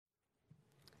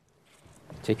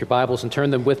Take your Bibles and turn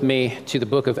them with me to the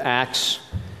book of Acts,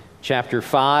 chapter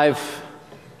 5.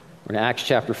 We're in Acts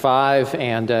chapter 5,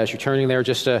 and as you're turning there,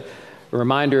 just a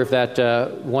reminder of that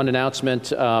one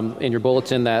announcement in your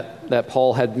bulletin that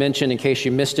Paul had mentioned in case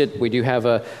you missed it. We do have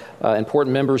a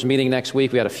important members meeting next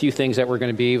week. We had a few things that we're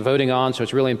going to be voting on, so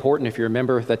it's really important if you're a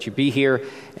member that you be here.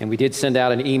 And we did send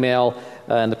out an email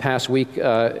in the past week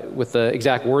with the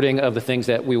exact wording of the things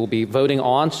that we will be voting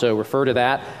on, so refer to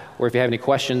that. Or if you have any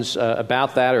questions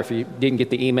about that, or if you didn't get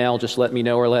the email, just let me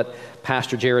know or let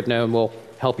Pastor Jared know, and we'll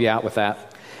help you out with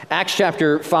that. Acts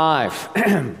chapter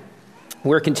 5.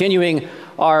 We're continuing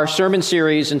our sermon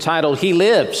series entitled, He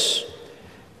Lives,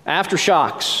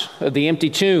 Aftershocks of the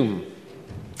Empty Tomb.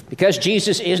 Because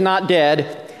Jesus is not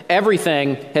dead,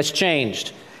 everything has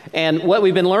changed. And what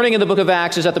we've been learning in the book of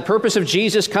Acts is that the purpose of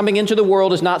Jesus coming into the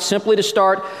world is not simply to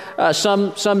start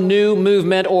some new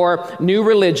movement or new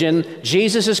religion.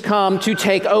 Jesus has come to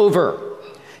take over.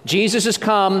 Jesus has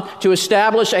come to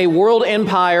establish a world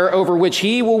empire over which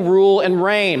he will rule and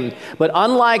reign. But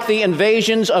unlike the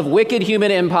invasions of wicked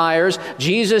human empires,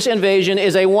 Jesus' invasion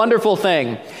is a wonderful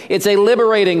thing. It's a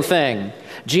liberating thing.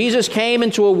 Jesus came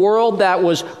into a world that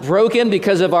was broken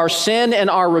because of our sin and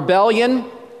our rebellion.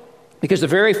 Because the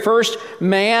very first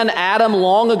man, Adam,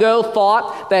 long ago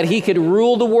thought that he could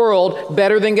rule the world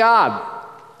better than God.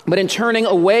 But in turning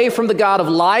away from the God of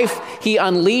life, he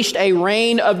unleashed a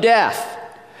reign of death.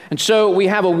 And so we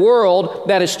have a world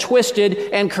that is twisted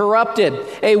and corrupted,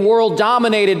 a world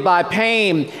dominated by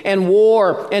pain and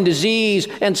war and disease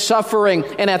and suffering.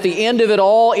 And at the end of it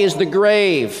all is the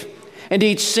grave.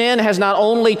 Indeed, sin has not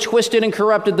only twisted and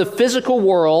corrupted the physical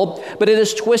world, but it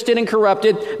has twisted and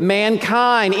corrupted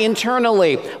mankind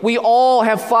internally. We all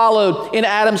have followed in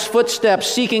Adam's footsteps,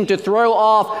 seeking to throw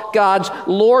off God's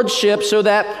lordship so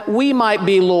that we might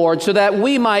be Lord, so that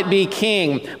we might be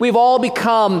king. We've all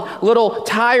become little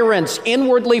tyrants,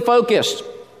 inwardly focused,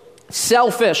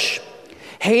 selfish,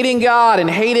 hating God and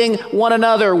hating one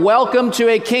another. Welcome to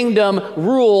a kingdom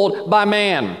ruled by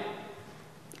man.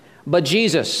 But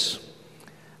Jesus,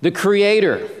 the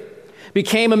Creator,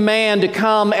 became a man to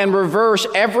come and reverse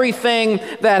everything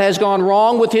that has gone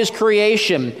wrong with his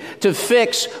creation, to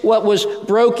fix what was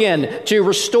broken, to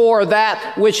restore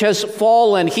that which has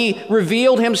fallen. He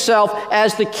revealed himself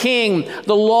as the King,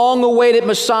 the long-awaited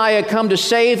Messiah, come to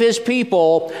save his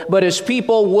people, but his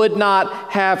people would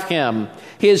not have him.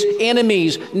 His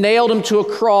enemies nailed him to a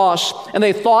cross, and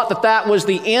they thought that that was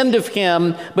the end of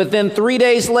him. But then 3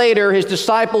 days later, his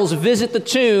disciples visit the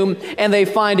tomb, and they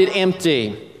find it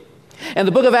empty. And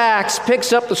the book of Acts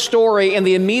picks up the story in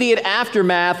the immediate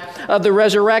aftermath of the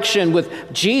resurrection, with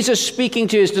Jesus speaking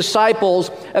to his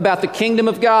disciples about the kingdom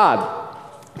of God.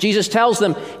 Jesus tells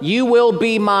them, "You will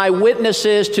be my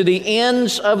witnesses to the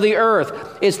ends of the earth."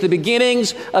 It's the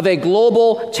beginnings of a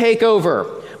global takeover,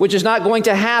 which is not going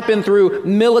to happen through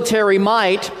military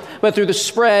might, but through the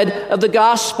spread of the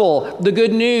gospel, the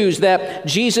good news that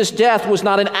Jesus' death was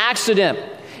not an accident.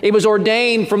 It was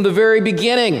ordained from the very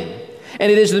beginning.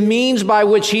 And it is the means by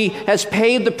which he has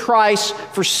paid the price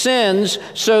for sins,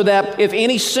 so that if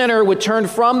any sinner would turn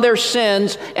from their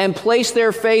sins and place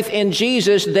their faith in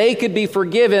Jesus, they could be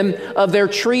forgiven of their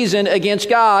treason against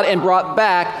God and brought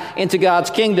back into God's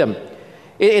kingdom.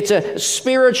 It's a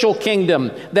spiritual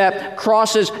kingdom that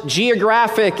crosses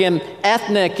geographic and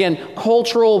ethnic and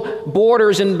cultural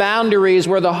borders and boundaries,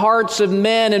 where the hearts of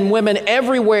men and women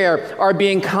everywhere are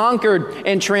being conquered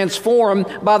and transformed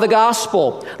by the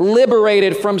gospel,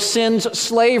 liberated from sin's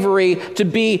slavery to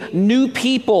be new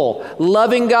people,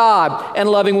 loving God and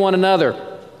loving one another.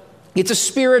 It's a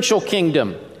spiritual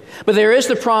kingdom. But there is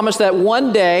the promise that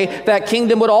one day that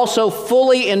kingdom would also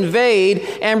fully invade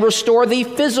and restore the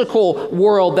physical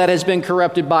world that has been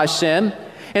corrupted by sin.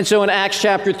 And so in Acts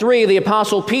chapter 3, the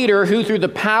Apostle Peter, who through the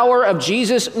power of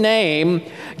Jesus' name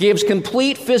gives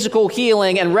complete physical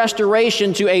healing and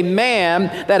restoration to a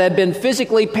man that had been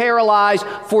physically paralyzed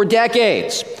for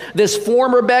decades. This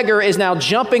former beggar is now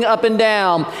jumping up and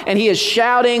down, and he is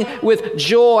shouting with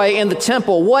joy in the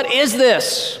temple. What is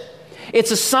this? It's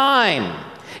a sign.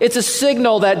 It's a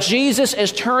signal that Jesus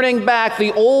is turning back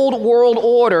the old world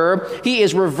order. He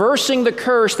is reversing the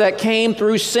curse that came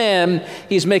through sin.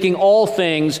 He's making all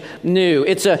things new.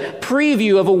 It's a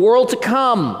preview of a world to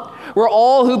come, where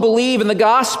all who believe in the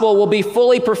gospel will be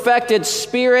fully perfected,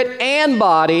 spirit and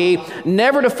body,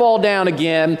 never to fall down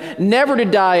again, never to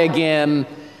die again,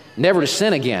 never to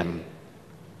sin again.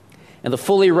 And the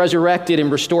fully resurrected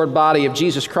and restored body of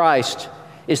Jesus Christ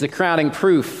is the crowning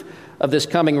proof of this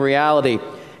coming reality.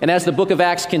 And as the book of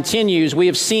Acts continues, we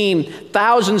have seen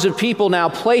thousands of people now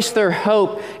place their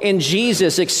hope in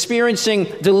Jesus, experiencing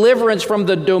deliverance from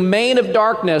the domain of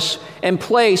darkness and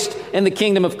placed in the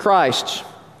kingdom of Christ.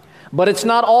 But it's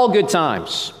not all good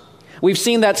times. We've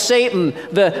seen that Satan,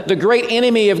 the great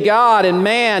enemy of God and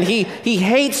man, he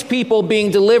hates people being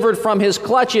delivered from his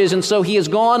clutches, and so he has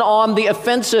gone on the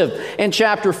offensive. In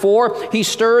chapter 4, he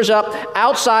stirs up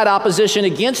outside opposition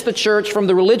against the church from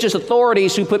the religious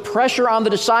authorities who put pressure on the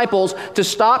disciples to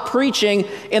stop preaching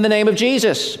in the name of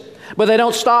Jesus. But they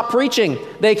don't stop preaching.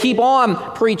 They keep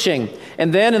on preaching.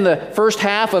 And then in the first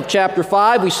half of chapter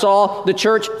 5, we saw the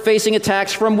church facing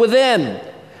attacks from within.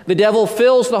 The devil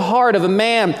fills the heart of a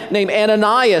man named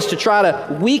Ananias to try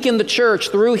to weaken the church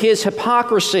through his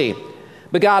hypocrisy.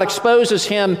 But God exposes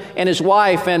him and his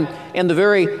wife, and in the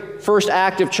very first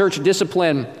act of church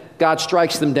discipline, God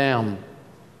strikes them down,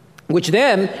 which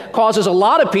then causes a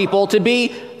lot of people to be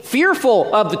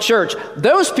fearful of the church.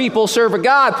 Those people serve a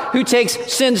God who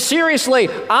takes sin seriously.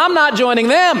 I'm not joining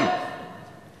them.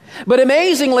 But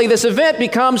amazingly, this event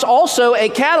becomes also a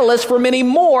catalyst for many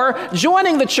more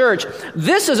joining the church.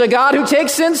 This is a God who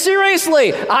takes sin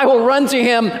seriously. I will run to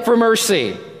him for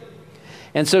mercy.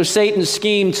 And so Satan's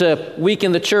scheme to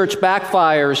weaken the church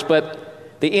backfires,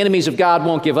 but the enemies of God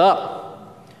won't give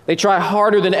up. They try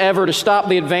harder than ever to stop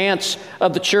the advance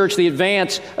of the church, the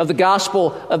advance of the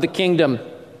gospel of the kingdom.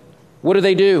 What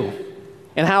do?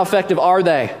 And how effective are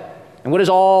they? And what does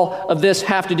all of this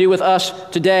have to do with us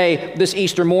today, this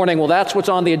Easter morning? Well, that's what's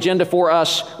on the agenda for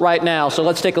us right now. So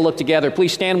let's take a look together.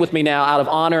 Please stand with me now out of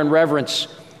honor and reverence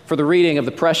for the reading of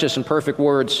the precious and perfect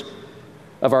words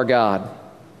of our God.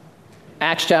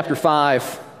 Acts chapter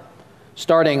 5,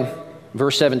 starting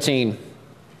verse 17.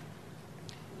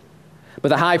 But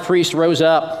the high priest rose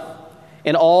up,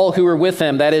 and all who were with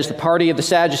him, that is, the party of the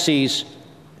Sadducees,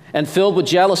 and filled with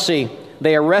jealousy,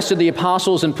 they arrested the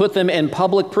apostles and put them in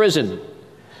public prison.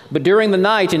 But during the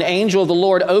night, an angel of the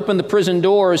Lord opened the prison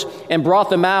doors and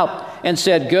brought them out and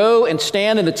said, "Go and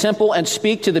stand in the temple and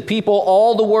speak to the people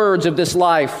all the words of this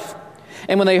life."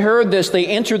 And when they heard this, they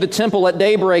entered the temple at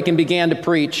daybreak and began to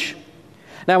preach.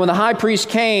 Now when the high priest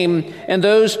came and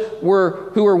those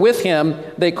who were with him,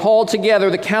 they called together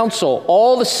the council,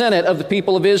 all the senate of the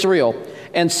people of Israel,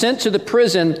 and sent to the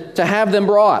prison to have them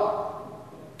brought.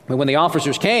 But when the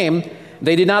officers came,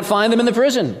 they did not find them in the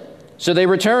prison. So they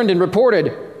returned and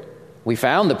reported, "We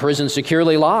found the prison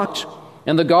securely locked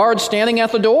and the guards standing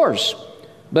at the doors.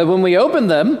 But when we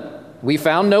opened them, we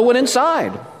found no one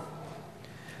inside."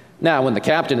 Now when the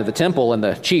captain of the temple and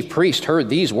the chief priest heard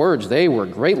these words, they were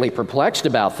greatly perplexed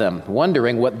about them,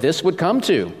 wondering what this would come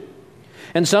to.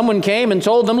 And someone came and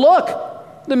told them, "Look,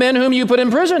 the men whom you put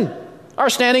in prison are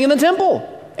standing in the temple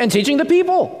and teaching the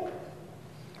people."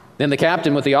 Then the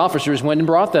captain with the officers went and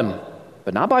brought them,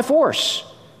 but not by force,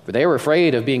 for they were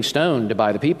afraid of being stoned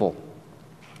by the people.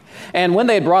 And when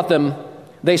they had brought them,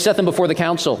 they set them before the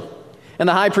council. And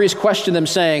the high priest questioned them,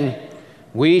 saying,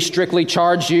 "We strictly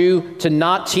charge you to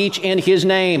not teach in his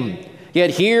name. Yet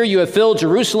here you have filled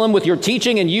Jerusalem with your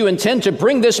teaching, and you intend to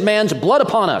bring this man's blood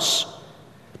upon us."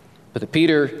 But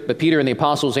Peter and the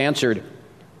apostles answered,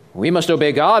 "We must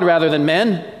obey God rather than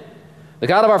men. The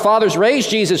God of our fathers raised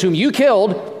Jesus, whom you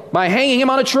killed, by hanging him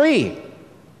on a tree.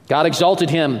 God exalted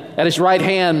him at his right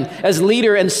hand as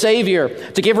leader and savior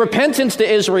to give repentance to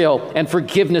Israel and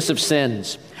forgiveness of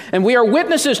sins. And we are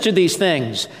witnesses to these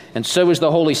things, and so is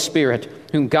the Holy Spirit,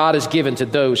 whom God has given to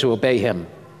those who obey him."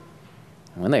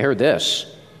 And when they heard this,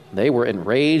 they were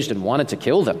enraged and wanted to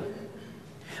kill them.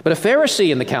 But a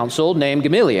Pharisee in the council named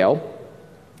Gamaliel,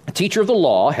 a teacher of the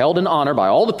law held in honor by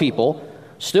all the people,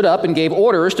 stood up and gave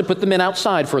orders to put the men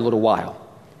outside for a little while.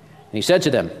 And he said to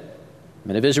them,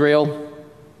 "Men of Israel,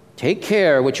 take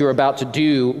care what you are about to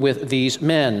do with these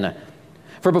men.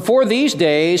 For before these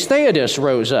days, Theudas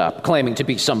rose up, claiming to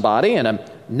be somebody, and a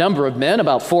number of men,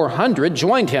 about 400,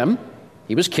 joined him.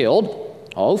 He was killed.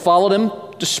 All who followed him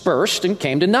dispersed and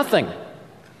came to nothing.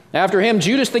 After him,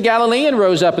 Judas the Galilean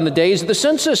rose up in the days of the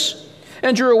census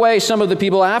and drew away some of the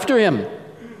people after him.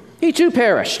 He too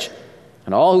perished,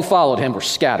 and all who followed him were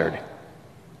scattered.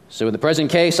 So in the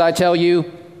present case, I tell you,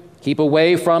 keep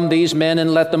away from these men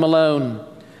and let them alone.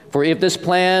 For if this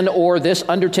plan or this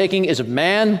undertaking is of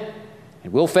man,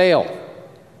 it will fail.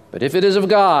 But if it is of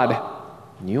God,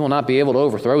 you will not be able to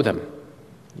overthrow them.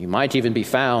 You might even be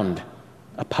found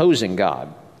opposing God."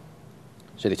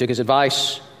 So they took his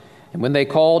advice, and when they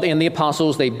called in the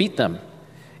apostles, they beat them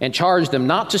and charged them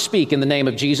not to speak in the name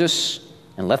of Jesus,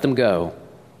 and let them go.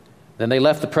 Then they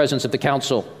left the presence of the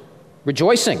council,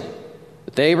 rejoicing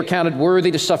that they were counted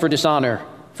worthy to suffer dishonor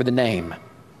for the name.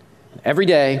 And every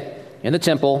day in the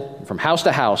temple, from house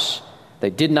to house, they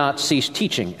did not cease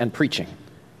teaching and preaching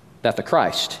that the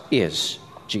Christ is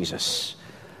Jesus.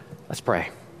 Let's pray.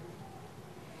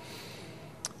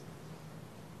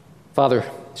 Father,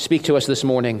 speak to us this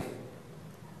morning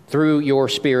through your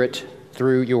Spirit,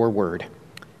 through your word.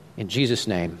 In Jesus'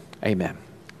 name, amen.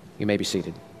 You may be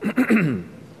seated.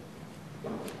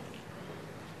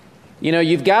 You know,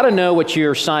 you've got to know what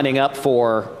you're signing up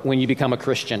for when you become a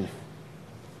Christian.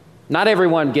 Not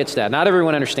everyone gets that. Not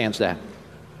everyone understands that.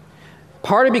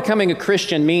 Part of becoming a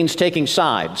Christian means taking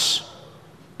sides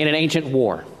in an ancient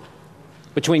war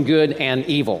between good and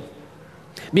evil.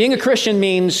 Being a Christian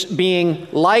means being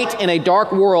light in a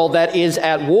dark world that is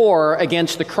at war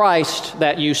against the Christ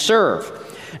that you serve.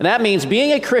 And that means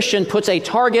being a Christian puts a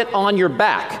target on your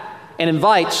back and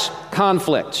invites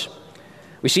conflict.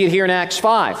 We see it here in Acts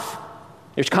 5.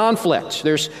 There's conflict.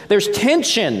 There's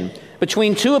tension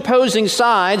between two opposing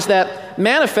sides that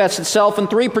manifests itself in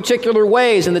three particular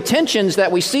ways. And the tensions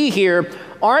that we see here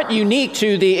aren't unique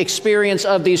to the experience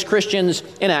of these Christians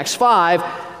in Acts 5.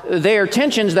 They are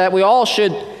tensions that we all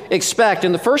should expect.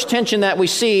 And the first tension that we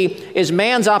see is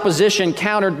man's opposition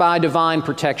countered by divine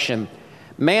protection.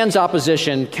 Man's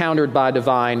opposition countered by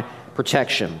divine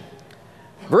protection.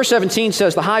 Verse 17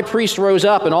 says, the high priest rose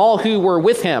up, and all who were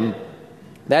with him,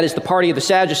 that is the party of the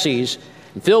Sadducees,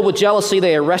 and filled with jealousy,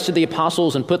 they arrested the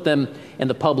apostles and put them in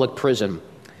the public prison.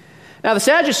 Now, the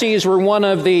Sadducees were one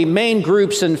of the main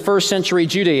groups in first century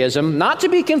Judaism, not to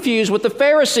be confused with the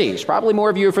Pharisees. Probably more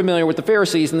of you are familiar with the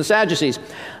Pharisees than the Sadducees.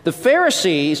 The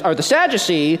Pharisees, or the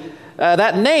Sadducee,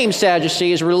 that name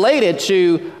Sadducee is related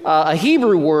to a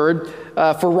Hebrew word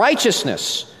for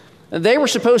righteousness. They were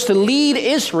supposed to lead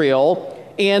Israel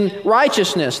in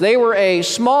righteousness. They were a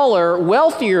smaller,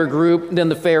 wealthier group than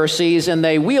the Pharisees, and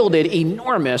they wielded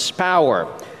enormous power.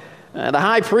 The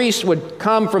high priest would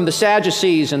come from the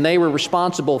Sadducees, and they were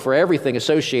responsible for everything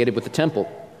associated with the temple.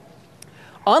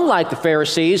 Unlike the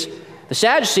Pharisees, the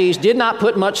Sadducees did not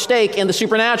put much stake in the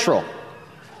supernatural.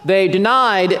 They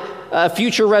denied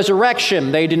future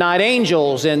resurrection. They denied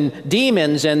angels and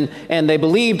demons, and they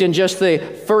believed in just the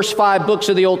first 5 books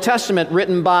of the Old Testament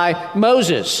written by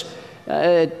Moses.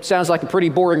 It sounds like a pretty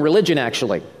boring religion,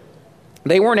 actually.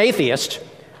 They weren't atheists,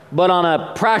 but on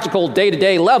a practical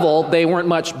day-to-day level, they weren't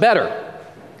much better.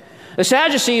 The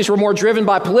Sadducees were more driven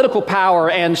by political power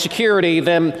and security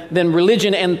than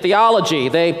religion and theology.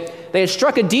 They had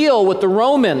struck a deal with the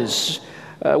Romans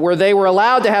where they were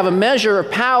allowed to have a measure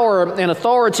of power and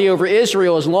authority over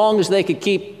Israel as long as they could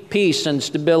keep peace and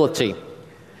stability.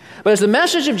 But as the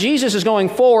message of Jesus is going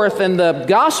forth and the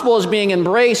gospel is being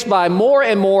embraced by more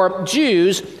and more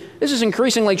Jews, this is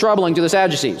increasingly troubling to the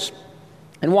Sadducees.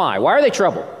 And why? Why are they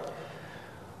troubled?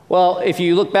 Well, if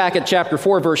you look back at chapter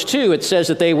 4, verse 2, it says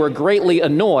that they were greatly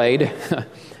annoyed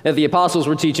that the apostles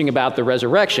were teaching about the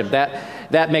resurrection.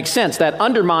 That makes sense. That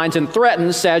undermines and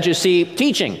threatens Sadducee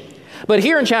teaching. But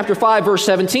here in chapter 5, verse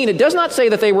 17, it does not say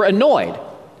that they were annoyed.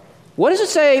 What does it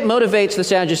say motivates the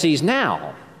Sadducees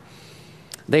now?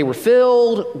 They were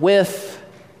filled with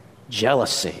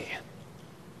jealousy.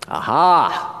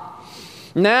 Aha!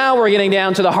 Now we're getting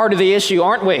down to the heart of the issue,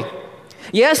 aren't we?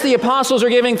 Yes, the apostles are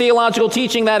giving theological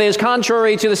teaching that is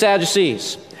contrary to the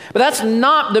Sadducees. But that's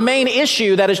not the main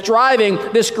issue that is driving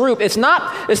this group. It's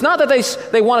not that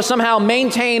they want to somehow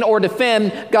maintain or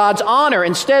defend God's honor.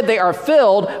 Instead, they are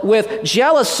filled with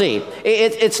jealousy.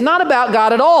 It's not about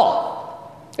God at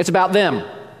all. It's about them.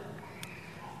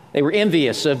 They were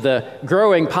envious of the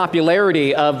growing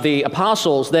popularity of the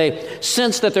apostles. They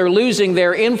sensed that they're losing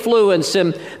their influence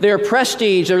and their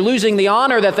prestige. They're losing the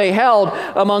honor that they held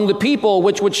among the people,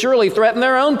 which would surely threaten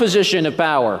their own position of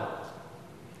power.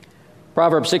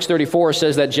 Proverbs 6:34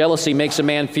 says that jealousy makes a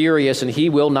man furious, and he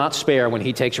will not spare when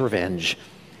he takes revenge.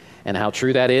 And how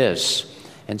true that is.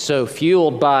 And so,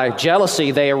 fueled by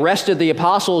jealousy, they arrested the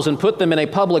apostles and put them in a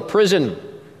public prison.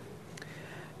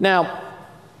 Now,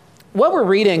 what we're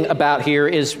reading about here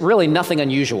is really nothing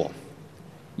unusual.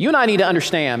 You and I need to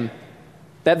understand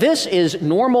that this is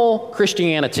normal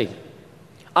Christianity.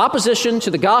 Opposition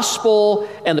to the gospel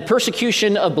and the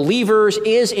persecution of believers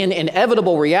is an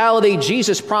inevitable reality.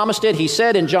 Jesus promised it. He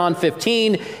said in John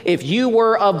 15, if you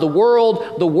were of the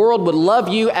world would love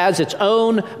you as its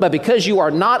own. But because you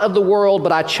are not of the world,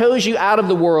 but I chose you out of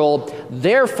the world,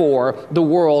 therefore the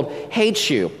world hates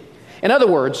you. In other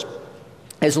words,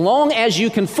 as long as you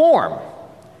conform,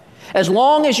 as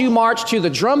long as you march to the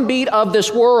drumbeat of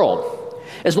this world,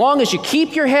 as long as you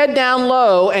keep your head down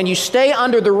low and you stay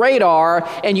under the radar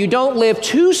and you don't live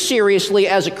too seriously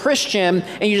as a Christian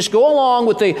and you just go along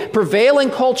with the prevailing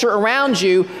culture around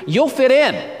you, you'll fit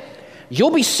in.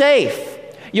 You'll be safe.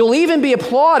 You'll even be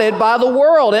applauded by the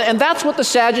world. And that's what the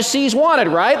Sadducees wanted,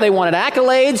 right? They wanted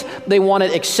accolades, they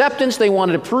wanted acceptance, they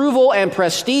wanted approval and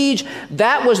prestige.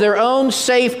 That was their own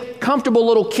safe, comfortable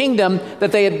little kingdom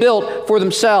that they had built for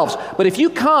themselves. But if you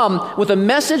come with a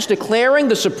message declaring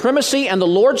the supremacy and the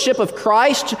lordship of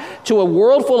Christ to a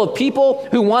world full of people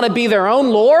who want to be their own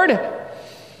Lord,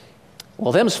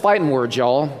 well, them's fighting words,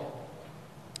 y'all.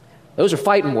 Those are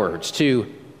fighting words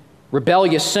to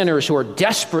rebellious sinners who are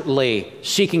desperately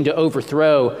seeking to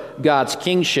overthrow God's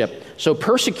kingship. So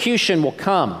persecution will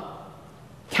come.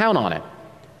 Count on it.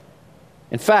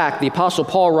 In fact, the Apostle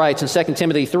Paul writes in 2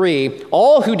 Timothy 3,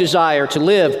 all who desire to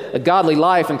live a godly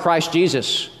life in Christ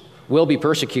Jesus will be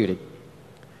persecuted.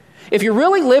 If you're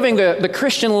really living the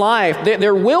Christian life,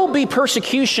 there will be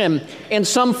persecution in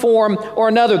some form or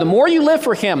another. The more you live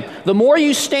for Him, the more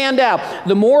you stand out,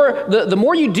 the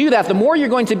more you do that, the more you're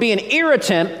going to be an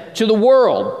irritant to the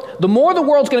world. The more the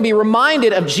world's going to be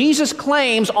reminded of Jesus'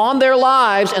 claims on their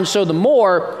lives, and so the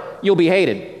more you'll be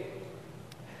hated.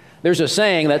 There's a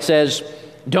saying that says,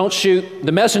 don't shoot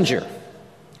the messenger.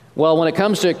 Well, when it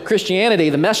comes to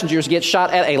Christianity, the messengers get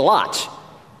shot at a lot,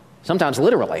 sometimes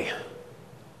literally.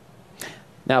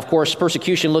 Now, of course,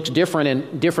 persecution looks different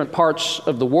in different parts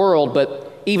of the world,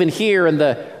 but even here in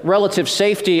the relative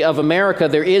safety of America,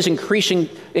 there is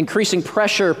increasing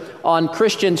pressure on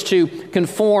Christians to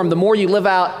conform. The more you live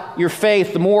out your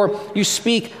faith, the more you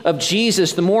speak of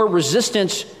Jesus, the more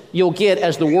resistance you'll get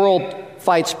as the world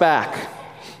fights back.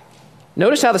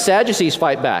 Notice how the Sadducees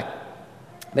fight back.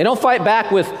 They don't fight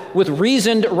back with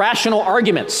reasoned, rational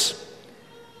arguments.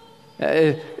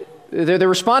 They're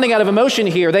responding out of emotion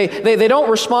here. They don't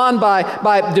respond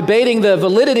by debating the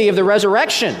validity of the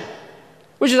resurrection,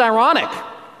 which is ironic,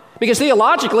 because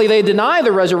theologically they deny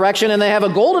the resurrection and they have a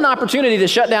golden opportunity to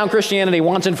shut down Christianity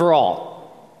once and for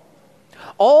all.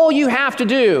 All you have to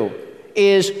do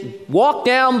is walk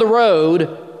down the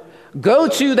road, go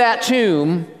to that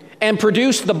tomb, and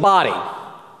produce the body.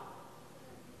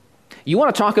 You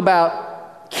want to talk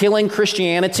about killing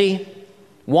Christianity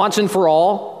once and for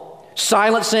all?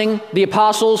 Silencing the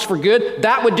apostles for good?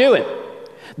 That would do it.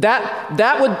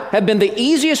 That would have been the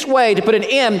easiest way to put an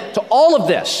end to all of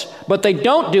this. But they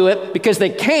don't do it because they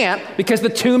can't, because the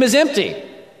tomb is empty. Amen.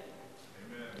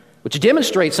 Which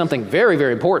demonstrates something very,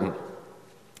 very important.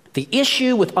 The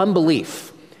issue with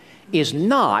unbelief is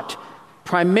not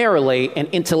primarily an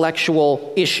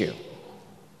intellectual issue.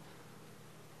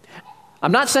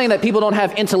 I'm not saying that people don't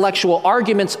have intellectual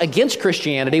arguments against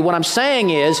Christianity. What I'm saying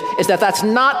is that that's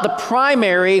not the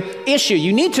primary issue.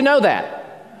 You need to know that.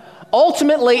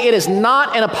 Ultimately, it is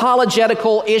not an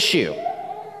apologetical issue.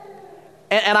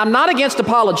 And I'm not against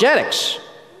apologetics.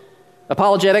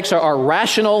 Apologetics are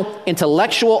rational,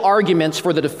 intellectual arguments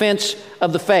for the defense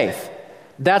of the faith.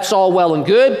 That's all well and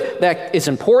good. That is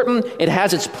important. It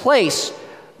has its place.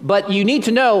 But you need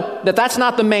to know that that's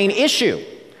not the main issue.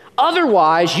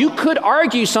 Otherwise, you could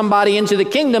argue somebody into the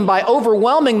kingdom by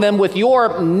overwhelming them with your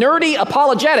nerdy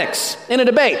apologetics in a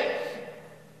debate.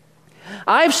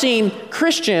 I've seen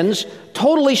Christians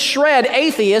totally shred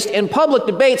atheists in public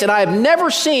debates, and I have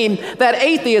never seen that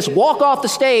atheist walk off the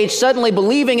stage suddenly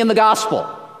believing in the gospel,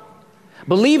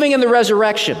 believing in the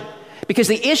resurrection, because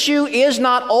the issue is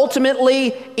not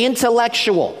ultimately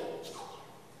intellectual.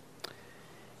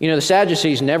 You know, the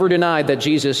Sadducees never denied that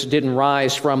Jesus didn't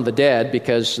rise from the dead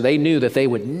because they knew that they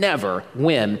would never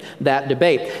win that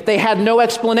debate. They had no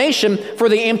explanation for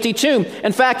the empty tomb.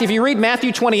 In fact, if you read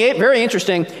Matthew 28, very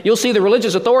interesting, you'll see the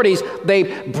religious authorities,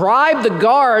 they bribed the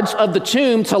guards of the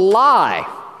tomb to lie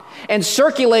and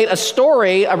circulate a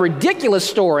story, a ridiculous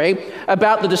story,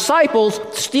 about the disciples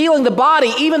stealing the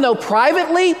body, even though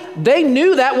privately they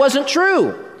knew that wasn't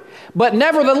true. But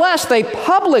nevertheless, they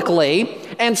publicly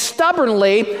and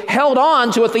stubbornly held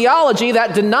on to a theology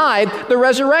that denied the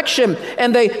resurrection.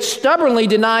 And they stubbornly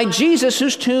denied Jesus,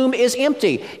 whose tomb is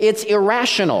empty. It's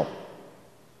irrational.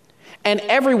 And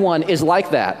everyone is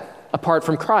like that apart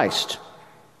from Christ.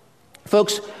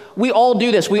 Folks, we all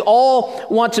do this. We all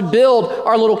want to build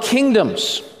our little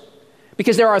kingdoms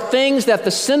because there are things that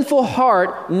the sinful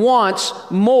heart wants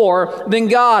more than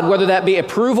God, whether that be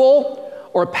approval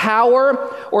or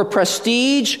power, or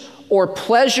prestige, or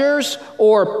pleasures,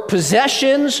 or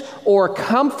possessions, or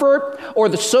comfort, or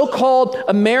the so-called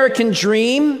American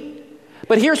dream.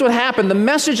 But here's what happened. The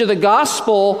message of the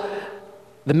gospel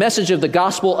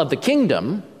of the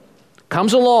kingdom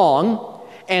comes along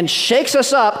and shakes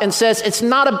us up and says, it's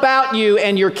not about you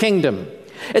and your kingdom.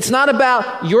 It's not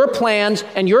about your plans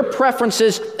and your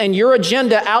preferences and your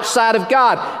agenda outside of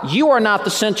God. You are not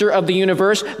the center of the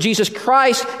universe. Jesus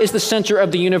Christ is the center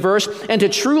of the universe. And to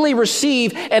truly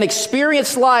receive and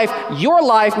experience life, your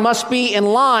life must be in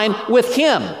line with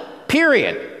Him,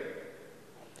 period.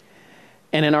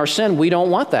 And in our sin, we don't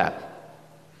want that.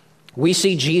 We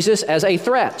see Jesus as a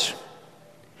threat,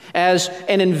 as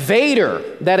an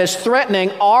invader that is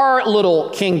threatening our little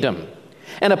kingdom.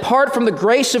 And apart from the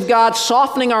grace of God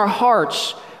softening our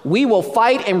hearts, we will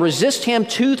fight and resist Him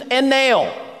tooth and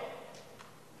nail,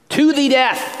 to the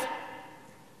death,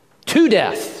 to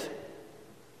death.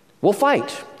 We'll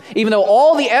fight, even though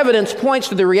all the evidence points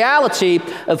to the reality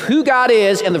of who God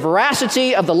is and the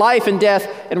veracity of the life and death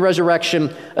and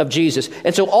resurrection of Jesus.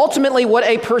 And so ultimately what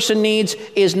a person needs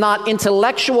is not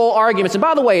intellectual arguments. And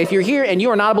by the way, if you're here and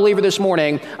you are not a believer this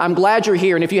morning, I'm glad you're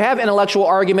here. And if you have intellectual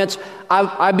arguments,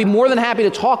 I'd be more than happy to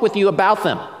talk with you about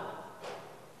them.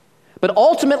 But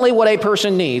ultimately what a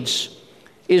person needs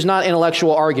is not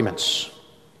intellectual arguments,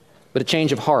 but a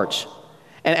change of heart.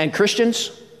 And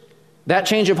Christians, that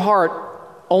change of heart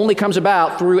only comes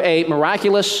about through a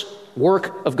miraculous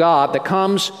work of God that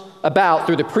comes about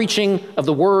through the preaching of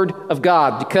the Word of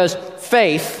God. Because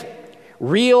faith,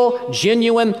 real,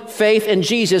 genuine faith in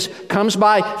Jesus, comes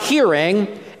by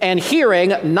hearing, and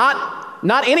hearing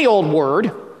not any old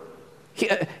word,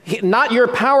 not your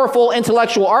powerful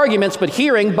intellectual arguments, but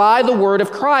hearing by the Word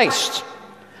of Christ.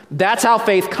 That's how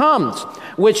faith comes,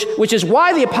 which is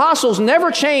why the apostles never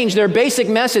changed their basic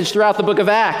message throughout the book of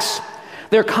Acts.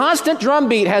 Their constant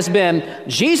drumbeat has been,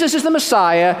 Jesus is the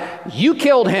Messiah, you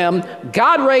killed Him,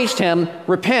 God raised Him,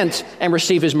 repent and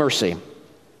receive His mercy.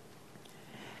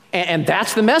 And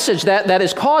that's the message that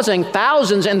is causing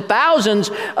thousands and thousands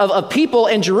of people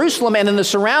in Jerusalem and in the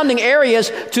surrounding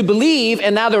areas to believe,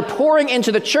 and now they're pouring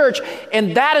into the church,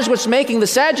 and that is what's making the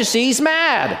Sadducees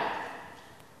mad.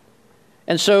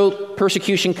 And so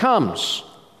persecution comes.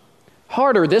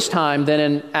 Harder this time than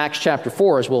in Acts chapter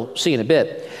 4, as we'll see in a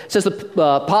bit. It says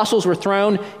the apostles were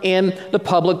thrown in the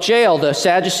public jail. The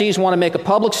Sadducees want to make a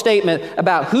public statement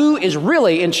about who is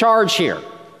really in charge here.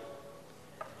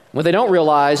 What they don't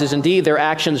realize is indeed their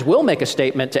actions will make a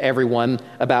statement to everyone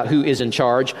about who is in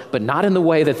charge, but not in the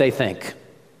way that they think.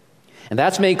 And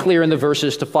that's made clear in the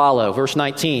verses to follow. Verse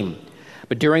 19,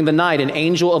 but during the night an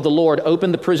angel of the Lord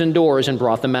opened the prison doors and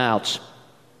brought them out.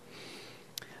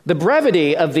 The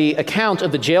brevity of the account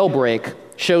of the jailbreak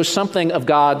shows something of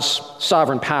God's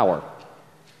sovereign power.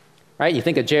 Right? You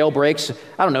think of jailbreaks.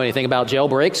 I don't know anything about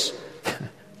jailbreaks,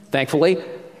 thankfully.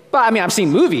 But I've seen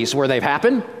movies where they've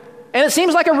happened. And it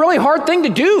seems like a really hard thing to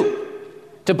do,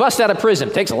 to bust out of prison.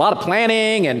 It takes a lot of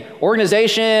planning and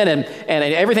organization, and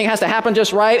everything has to happen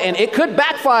just right, and it could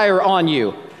backfire on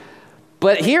you.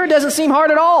 But here it doesn't seem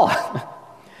hard at all.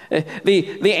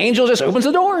 The angel just opens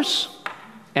the doors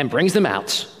and brings them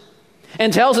out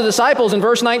and tells the disciples in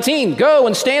verse 19, go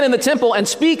and stand in the temple and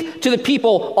speak to the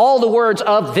people all the words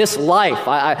of this life.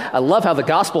 I love how the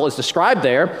gospel is described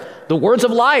there, the words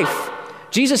of life.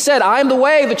 Jesus said, I am the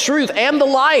way, the truth, and the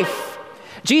life.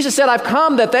 Jesus said, I've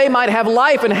come that they might have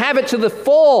life and have it to the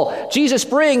full. Jesus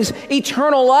brings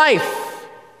eternal life.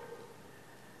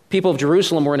 People of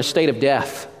Jerusalem were in a state of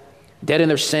death, dead in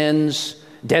their sins,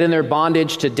 dead in their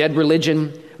bondage to dead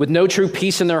religion, with no true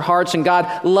peace in their hearts, and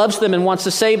God loves them and wants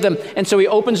to save them. And so He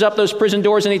opens up those prison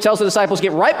doors and He tells the disciples,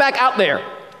 get right back out there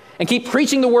and keep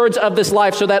preaching the words of this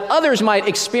life so that others might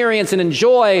experience and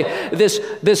enjoy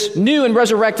this new and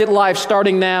resurrected life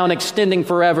starting now and extending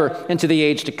forever into the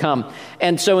age to come.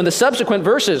 And so in the subsequent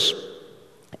verses,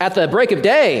 at the break of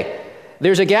day,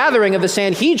 there's a gathering of the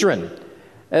Sanhedrin.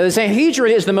 The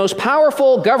Sanhedrin is the most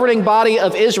powerful governing body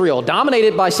of Israel,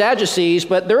 dominated by Sadducees,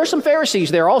 but there are some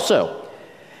Pharisees there also.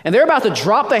 And they're about to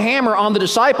drop the hammer on the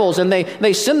disciples, and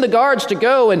they send the guards to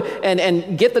go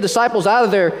and get the disciples out of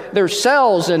their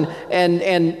cells. And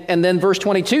then verse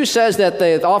 22 says that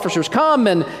the officers come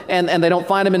and they don't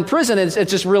find them in prison. It's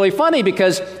just really funny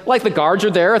because like the guards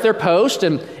are there at their post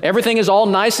and everything is all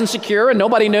nice and secure and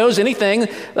nobody knows anything.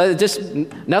 Just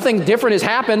nothing different has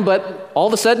happened, but all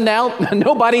of a sudden now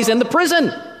nobody's in the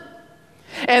prison.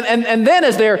 And then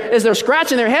as they're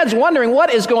scratching their heads wondering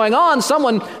what is going on,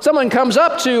 someone comes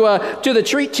up to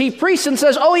the chief priest and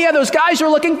says, oh yeah, those guys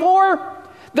you're looking for,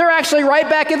 they're actually right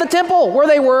back in the temple where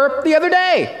they were the other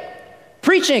day,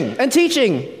 preaching and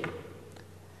teaching.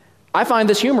 I find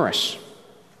this humorous.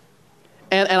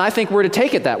 And I think we're to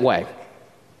take it that way.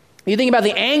 You think about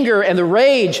the anger and the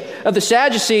rage of the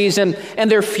Sadducees and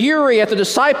their fury at the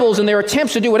disciples and their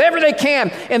attempts to do whatever they can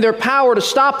in their power to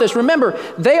stop this. Remember,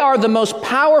 they are the most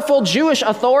powerful Jewish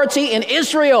authority in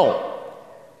Israel.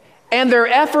 and their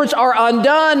efforts are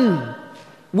undone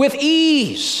with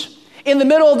ease in the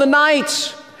middle of the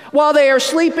night while they are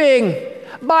sleeping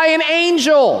by an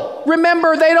angel.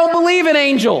 Remember, they don't believe in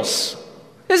angels.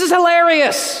 This is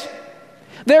hilarious.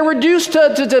 They're reduced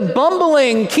to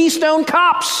bumbling Keystone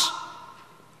Cops,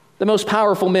 the most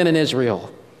powerful men in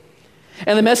Israel.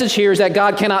 And the message here is that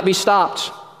God cannot be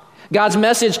stopped. God's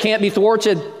message can't be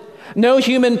thwarted. No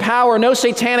human power, no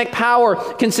satanic power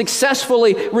can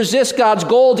successfully resist God's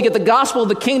goal to get the gospel of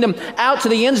the kingdom out to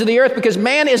the ends of the earth, because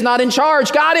man is not in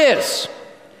charge. God is.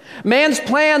 Man's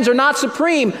plans are not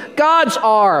supreme. God's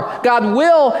are. God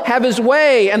will have his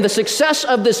way, and the success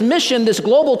of this mission, this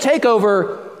global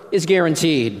takeover, is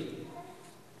guaranteed.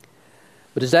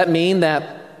 But does that mean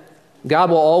that God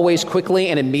will always quickly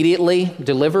and immediately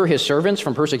deliver his servants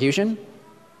from persecution?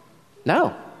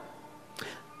 No.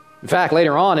 In fact,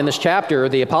 later on in this chapter,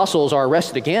 the apostles are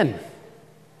arrested again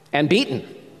and beaten.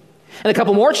 In a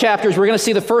couple more chapters, we're going to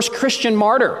see the first Christian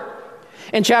martyr.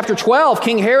 In chapter 12,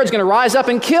 King Herod's going to rise up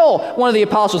and kill one of the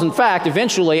apostles. In fact,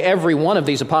 eventually, every one of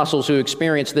these apostles who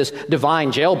experienced this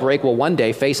divine jailbreak will one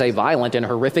day face a violent and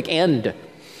horrific end.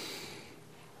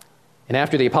 And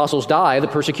after the apostles die, the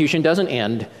persecution doesn't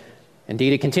end.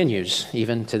 Indeed, it continues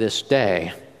even to this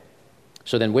day.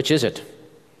 So then, which is it?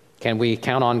 Can we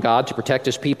count on God to protect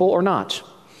his people or not?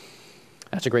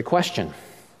 That's a great question.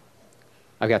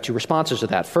 I've got two responses to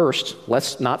that. First,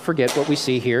 let's not forget what we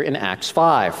see here in Acts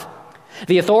 5.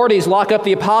 The authorities lock up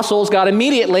the apostles. God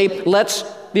immediately lets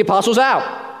the apostles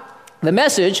out. The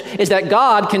message is that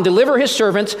God can deliver his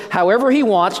servants however he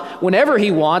wants, whenever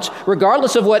he wants,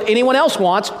 regardless of what anyone else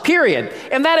wants, period.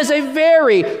 And that is a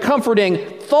very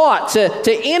comforting thought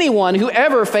to anyone who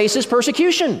ever faces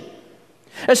persecution.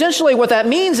 Essentially, what that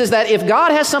means is that if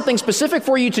God has something specific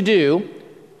for you to do,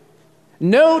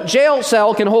 no jail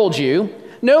cell can hold you,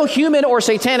 no human or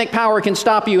satanic power can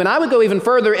stop you, and I would go even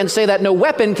further and say that no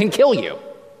weapon can kill you.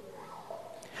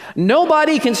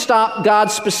 Nobody can stop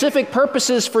God's specific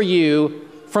purposes for you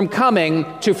from coming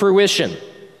to fruition.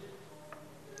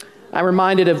 I'm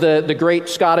reminded of the great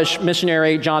Scottish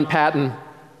missionary John Paton.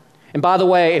 And by the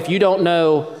way, if you don't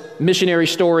know missionary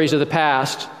stories of the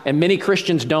past, and many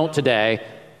Christians don't today,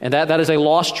 and that is a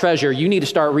lost treasure, you need to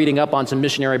start reading up on some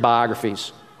missionary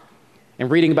biographies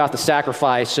and reading about the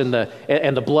sacrifice and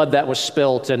the blood that was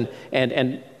spilt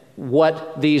and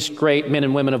what these great men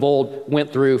and women of old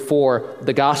went through for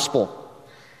the gospel.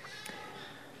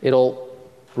 It'll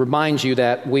remind you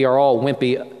that we are all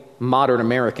wimpy modern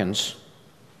Americans.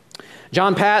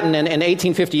 John Paton in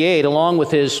 1858, along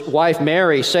with his wife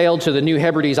Mary, sailed to the New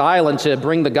Hebrides Island to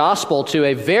bring the gospel to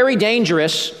a very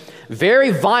dangerous,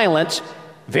 very violent,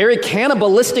 very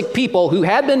cannibalistic people who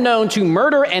had been known to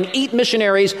murder and eat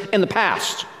missionaries in the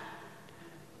past.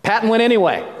 Paton went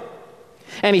anyway,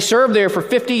 and he served there for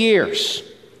 50 years.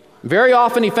 Very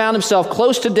often he found himself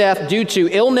close to death due to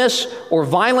illness or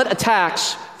violent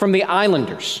attacks from the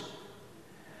islanders.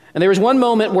 And there was one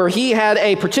moment where he had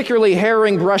a particularly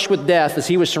harrowing brush with death as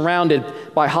he was surrounded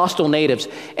by hostile natives.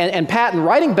 And Paton,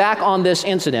 writing back on this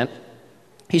incident,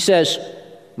 he says,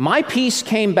 "My peace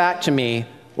came back to me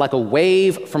like a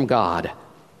wave from God.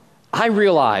 I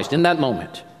realized in that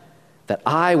moment that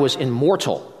I was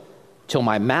immortal till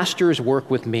my master's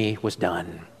work with me was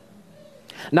done.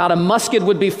 Not a musket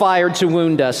would be fired to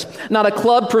wound us. Not a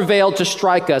club prevailed to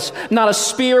strike us. Not a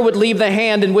spear would leave the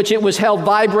hand in which it was held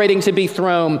vibrating to be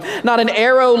thrown. Not an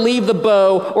arrow leave the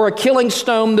bow or a killing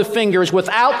stone the fingers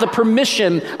without the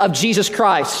permission of Jesus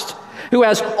Christ, who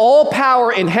has all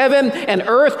power in heaven and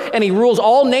earth, and he rules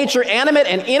all nature, animate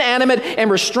and inanimate,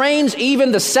 and restrains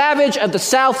even the savage of the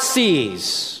South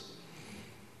Seas."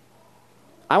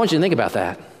 I want you to think about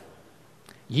that.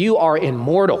 You are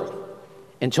immortal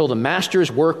until the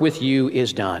master's work with you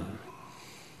is done.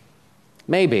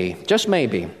 Maybe, just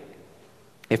maybe,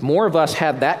 if more of us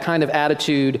had that kind of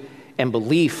attitude and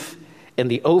belief in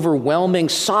the overwhelming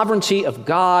sovereignty of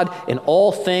God in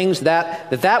all things,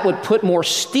 that would put more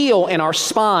steel in our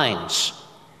spines,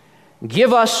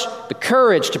 give us the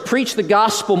courage to preach the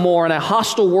gospel more in a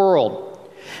hostile world.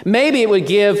 Maybe it would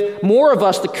give more of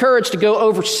us the courage to go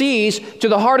overseas to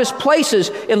the hardest places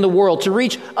in the world, to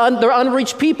reach the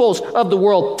unreached peoples of the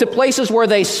world, to places where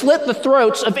they slit the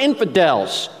throats of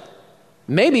infidels.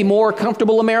 Maybe more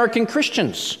comfortable American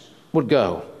Christians would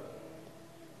go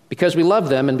because we love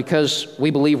them and because we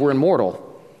believe we're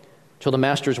immortal till the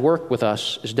master's work with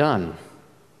us is done.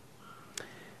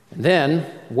 And then,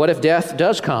 what if death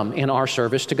does come in our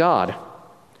service to God?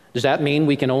 Does that mean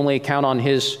we can only count on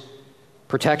his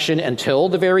protection until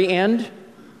the very end?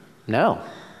 No.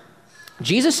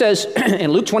 Jesus says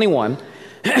in Luke 21,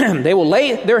 "They will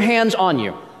lay their hands on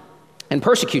you, and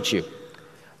persecute you,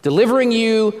 delivering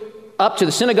you up to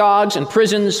the synagogues and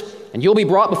prisons, and you'll be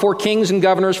brought before kings and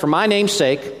governors for my name's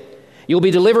sake. You'll be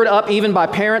delivered up even by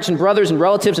parents and brothers and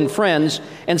relatives and friends,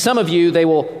 and some of you they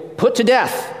will put to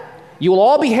death. You will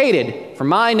all be hated for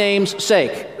my name's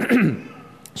sake.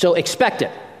 So expect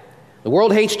it. The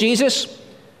world hates Jesus,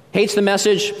 hates the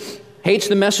message, hates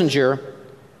the messenger.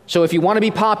 So if you want to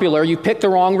be popular, you pick the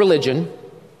wrong religion.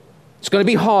 It's going to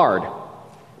be hard.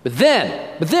 But then,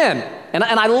 and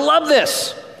I love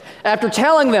this, after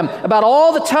telling them about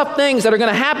all the tough things that are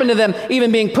going to happen to them,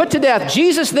 even being put to death,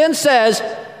 Jesus then says,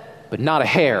 but not a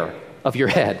hair of your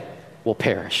head will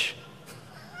perish.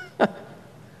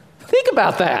 Think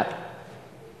about that.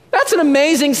 That's an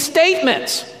amazing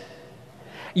statement.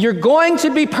 You're going to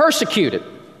be persecuted.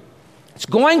 It's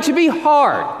going to be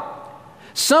hard.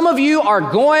 Some of you are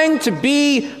going to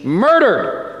be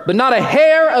murdered, but not a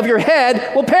hair of your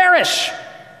head will perish.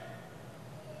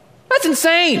 That's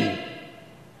insane,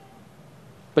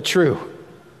 but true.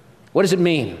 What does it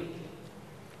mean?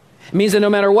 It means that no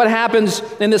matter what happens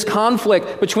in this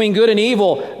conflict between good and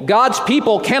evil, God's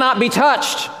people cannot be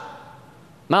touched.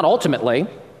 Not ultimately.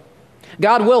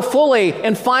 God will fully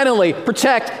and finally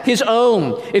protect his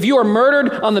own. If you are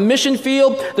murdered on the mission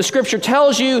field, the scripture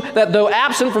tells you that though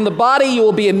absent from the body, you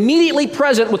will be immediately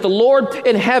present with the Lord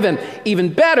in heaven.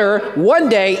 Even better, one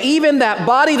day, even that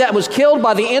body that was killed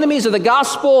by the enemies of the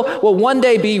gospel will one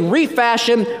day be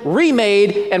refashioned,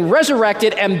 remade, and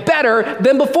resurrected, and better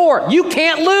than before. You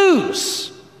can't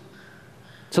lose.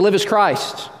 To live is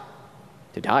Christ.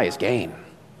 To die is gain.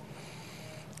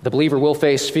 The believer will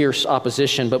face fierce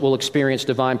opposition, but will experience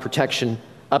divine protection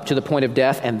up to the point of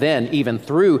death, and then even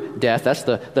through death. That's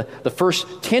the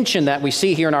first tension that we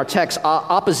see here in our text,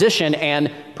 opposition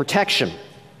and protection.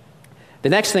 The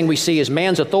next thing we see is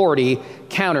man's authority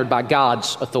countered by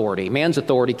God's authority. Man's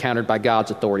authority countered by God's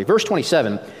authority. Verse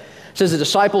 27 says the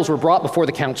disciples were brought before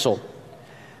the council.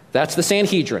 That's the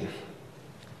Sanhedrin.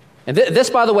 And this,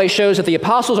 by the way, shows that the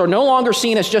apostles are no longer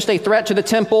seen as just a threat to the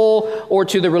temple or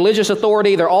to the religious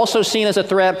authority. They're also seen as a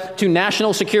threat to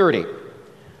national security.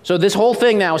 So this whole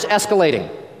thing now is escalating.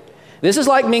 This is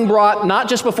like being brought not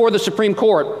just before the Supreme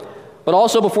Court, but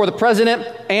also before the president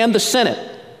and the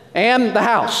Senate and the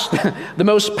House. The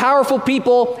most powerful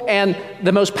people and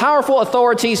the most powerful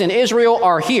authorities in Israel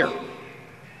are here.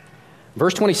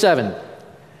 Verse 27.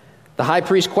 The high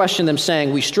priest questioned them,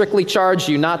 saying, "We strictly charge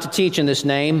you not to teach in this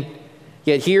name,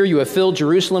 yet here you have filled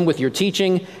Jerusalem with your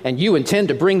teaching, and you intend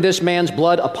to bring this man's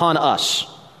blood upon us."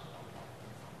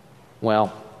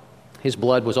 Well, his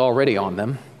blood was already on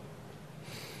them.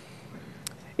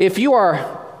 If you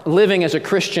are living as a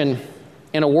Christian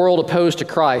in a world opposed to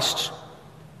Christ,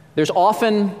 there's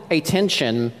often a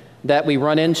tension that we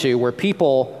run into where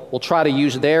people will try to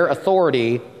use their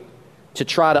authority to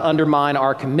try to undermine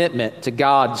our commitment to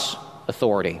God's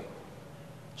authority.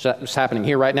 So that's happening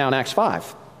here right now in Acts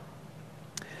 5.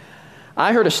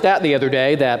 I heard a stat the other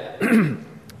day that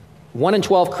 1 in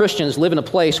 12 Christians live in a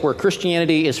place where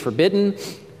Christianity is forbidden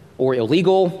or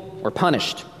illegal or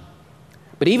punished.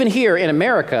 But even here in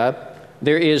America,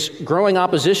 there is growing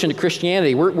opposition to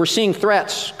Christianity. We're seeing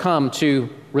threats come to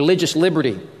religious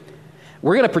liberty.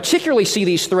 We're going to particularly see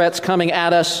these threats coming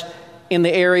at us in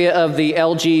the area of the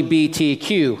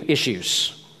LGBTQ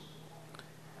issues.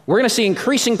 We're going to see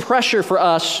increasing pressure for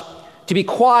us to be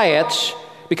quiet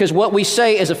because what we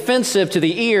say is offensive to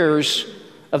the ears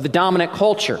of the dominant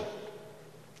culture.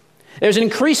 There's an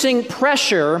increasing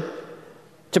pressure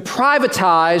to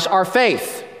privatize our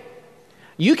faith.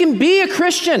 You can be a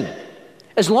Christian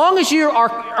as long as you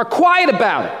are quiet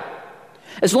about it,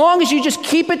 as long as you just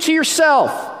keep it to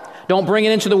yourself. Don't bring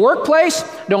it into the workplace.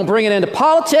 Don't bring it into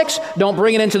politics. Don't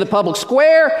bring it into the public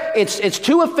square. It's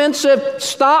too offensive.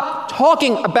 Stop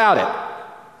talking about it.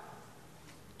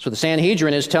 So the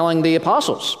Sanhedrin is telling the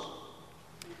apostles.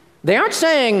 They aren't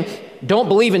saying, don't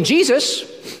believe in Jesus.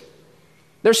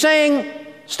 They're saying,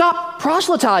 stop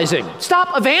proselytizing.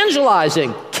 Stop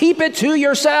evangelizing. Keep it to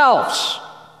yourselves.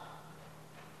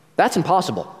 That's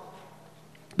impossible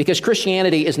because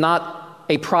Christianity is not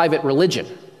a private religion.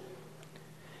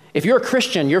 If you're a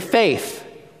Christian, your faith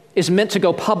is meant to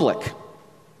go public.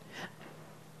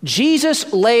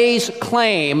 Jesus lays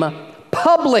claim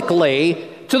publicly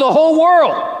to the whole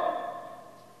world.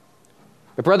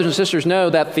 But brothers and sisters, know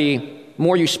that the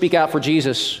more you speak out for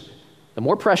Jesus, the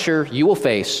more pressure you will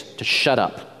face to shut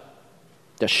up.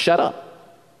 To shut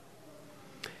up.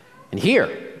 And here,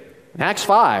 in Acts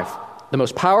 5, the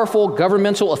most powerful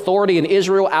governmental authority in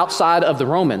Israel outside of the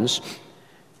Romans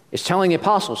is telling the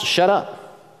apostles to shut up.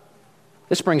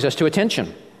 This brings us to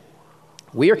attention.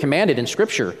 We are commanded in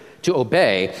Scripture to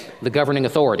obey the governing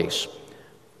authorities.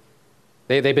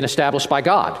 They've been established by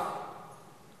God.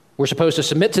 We're supposed to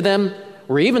submit to them.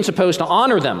 We're even supposed to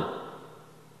honor them,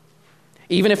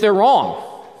 even if they're wrong.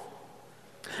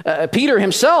 Peter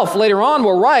himself later on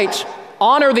will write,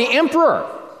 honor the emperor,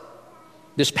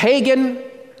 this pagan,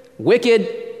 wicked,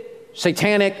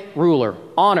 satanic ruler.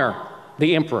 Honor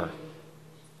the emperor.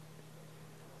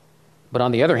 But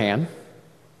on the other hand,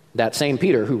 that same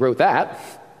Peter who wrote that,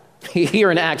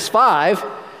 here in Acts 5,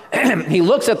 he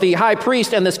looks at the high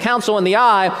priest and this council in the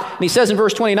eye, and he says in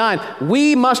verse 29,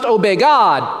 we must obey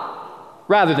God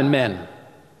rather than men.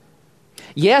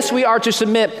 Yes, we are to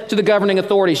submit to the governing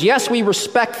authorities. Yes, we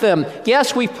respect them.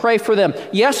 Yes, we pray for them.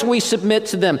 Yes, we submit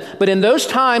to them. But in those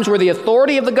times where the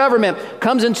authority of the government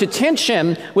comes into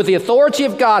tension with the authority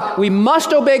of God, we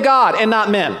must obey God and not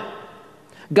men.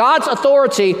 God's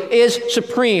authority is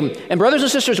supreme. And brothers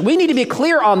and sisters, we need to be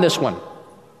clear on this one.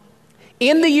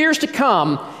 In the years to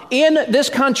come, in this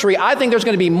country, I think there's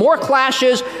going to be more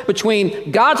clashes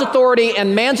between God's authority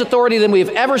and man's authority than we've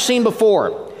ever seen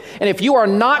before. And if you are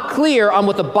not clear on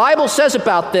what the Bible says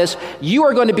about this, you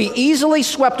are going to be easily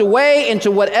swept away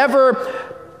into whatever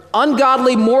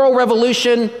ungodly moral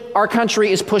revolution our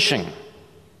country is pushing.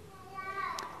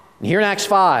 And here in Acts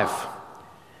 5,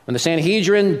 when the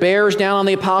Sanhedrin bears down on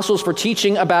the apostles for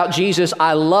teaching about Jesus,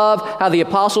 I love how the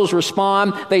apostles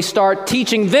respond. They start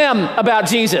teaching them about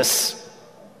Jesus.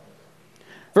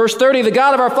 Verse 30, the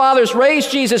God of our fathers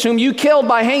raised Jesus, whom you killed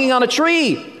by hanging on a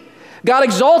tree. God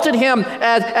exalted him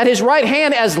at his right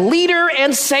hand as leader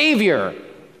and savior.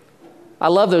 I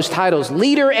love those titles,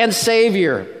 leader and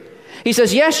savior. He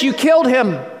says, yes, you killed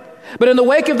him, but in the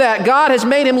wake of that, God has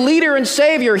made him leader and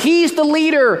savior. He's the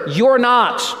leader, you're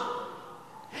not.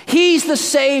 He's the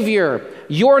savior,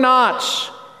 you're not.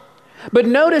 But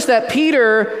notice that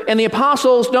Peter and the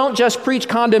apostles don't just preach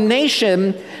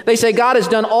condemnation. They say God has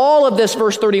done all of this,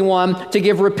 verse 31, to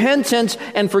give repentance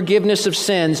and forgiveness of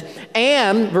sins.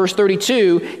 And, verse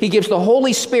 32, he gives the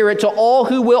Holy Spirit to all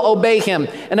who will obey him.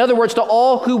 In other words, to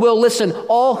all who will listen,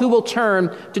 all who will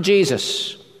turn to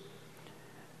Jesus.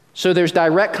 So there's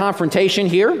direct confrontation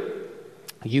here.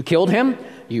 You killed him.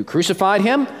 You crucified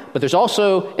him, but there's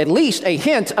also at least a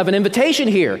hint of an invitation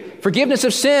here. Forgiveness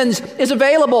of sins is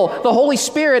available. The Holy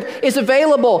Spirit is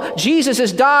available. Jesus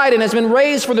has died and has been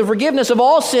raised for the forgiveness of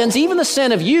all sins, even the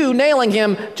sin of you nailing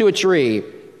him to a tree.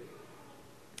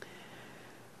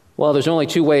 Well, there's only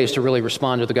two ways to really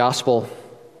respond to the gospel: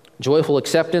 joyful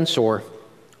acceptance or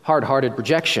hard-hearted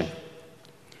rejection.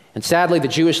 And sadly, the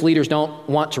Jewish leaders don't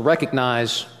want to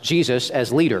recognize Jesus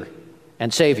as leader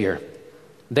and savior.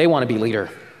 They want to be leader.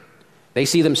 They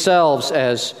see themselves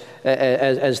as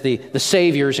the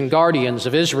saviors and guardians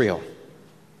of Israel.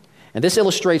 And this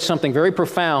illustrates something very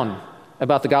profound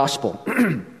about the gospel.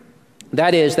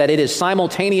 That is, that it is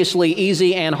simultaneously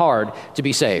easy and hard to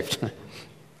be saved.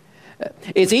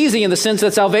 It's easy in the sense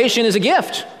that salvation is a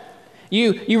gift.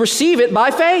 You receive it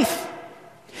by faith.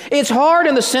 It's hard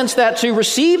in the sense that to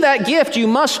receive that gift, you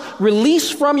must release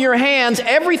from your hands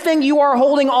everything you are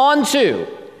holding on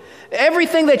to.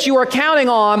 Everything that you are counting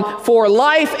on for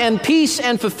life and peace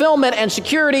and fulfillment and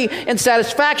security and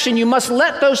satisfaction, you must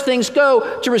let those things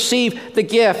go to receive the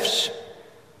gifts.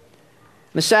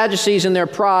 The Sadducees in their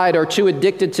pride are too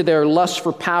addicted to their lust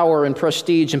for power and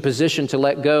prestige and position to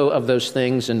let go of those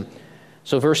things. And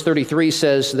so verse 33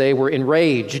 says they were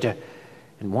enraged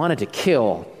and wanted to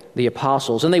kill the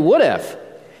apostles. And they would have,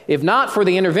 if not for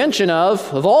the intervention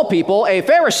of all people, a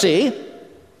Pharisee.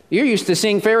 You're used to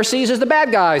seeing Pharisees as the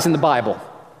bad guys in the Bible.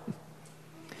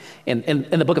 In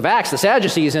the book of Acts, the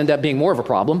Sadducees end up being more of a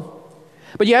problem.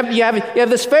 But you have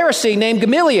this Pharisee named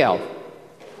Gamaliel.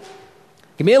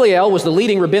 Gamaliel was the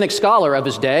leading rabbinic scholar of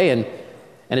his day, and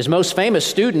his most famous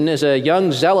student is a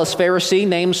young zealous Pharisee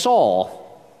named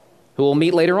Saul, who we'll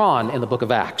meet later on in the book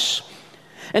of Acts.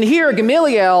 And here,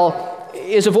 Gamaliel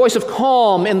is a voice of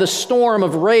calm in the storm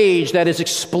of rage that is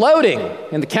exploding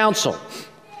in the council.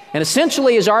 And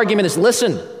essentially his argument is,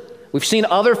 listen, we've seen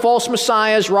other false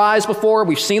messiahs rise before.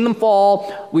 We've seen them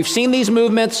fall. We've seen these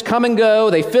movements come and go.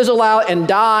 They fizzle out and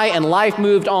die, and life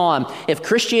moved on. If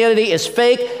Christianity is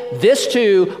fake, this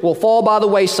too will fall by the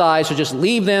wayside, so just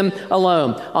leave them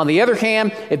alone. On the other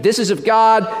hand, if this is of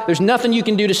God, there's nothing you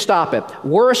can do to stop it.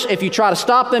 Worse, if you try to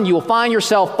stop them, you will find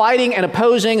yourself fighting and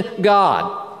opposing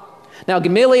God. Now,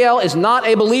 Gamaliel is not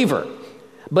a believer,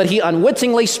 but he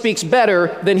unwittingly speaks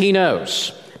better than he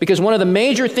knows. Because one of the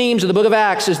major themes of the book of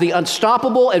Acts is the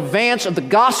unstoppable advance of the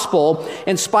gospel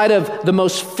in spite of the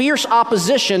most fierce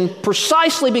opposition,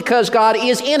 precisely because God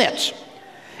is in it.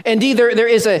 Indeed, there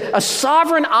is a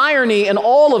sovereign irony in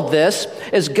all of this,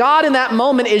 as God in that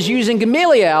moment is using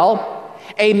Gamaliel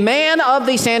a man of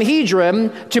the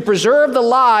Sanhedrin, to preserve the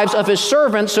lives of his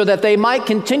servants so that they might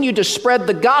continue to spread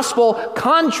the gospel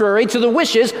contrary to the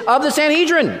wishes of the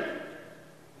Sanhedrin.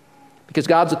 Because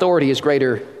God's authority is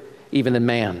greater even than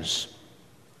man's.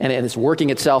 And it's working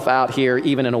itself out here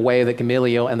even in a way that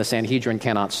Gamaliel and the Sanhedrin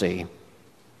cannot see.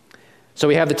 So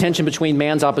we have the tension between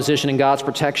man's opposition and God's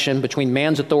protection, between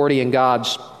man's authority and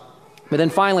God's. But then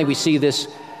finally we see this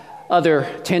other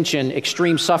tension,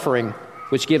 extreme suffering,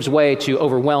 which gives way to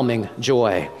overwhelming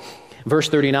joy. Verse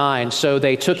 39, so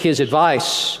they took his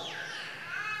advice.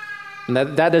 And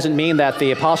that doesn't mean that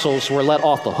the apostles were let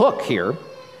off the hook here.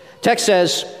 Text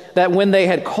says that when they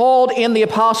had called in the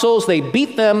apostles, they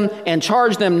beat them and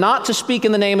charged them not to speak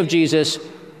in the name of Jesus,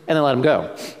 and then let them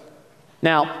go.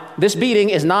 Now, this beating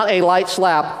is not a light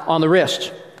slap on the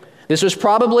wrist. This was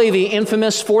probably the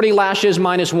infamous 40 lashes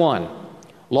minus one.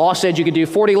 Law said you could do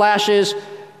 40 lashes.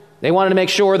 They wanted to make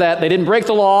sure that they didn't break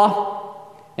the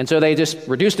law, and so they just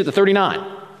reduced it to 39.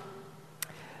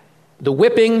 The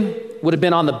whipping would have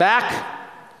been on the back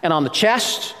and on the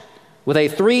chest with a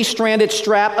 3-stranded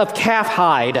strap of calf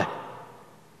hide.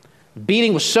 The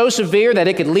beating was so severe that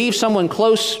it could leave someone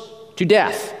close to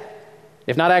death,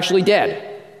 if not actually dead.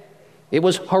 It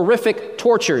was horrific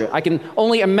torture. I can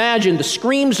only imagine the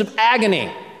screams of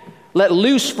agony let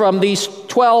loose from these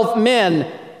 12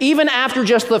 men, even after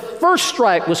just the first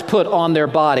strike was put on their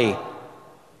body,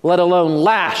 let alone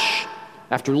lash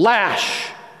after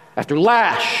lash after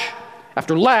lash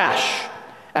after lash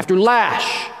after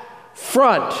lash,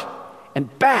 front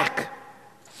and back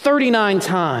 39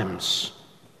 times.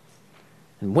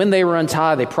 And when they were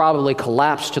untied, they probably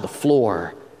collapsed to the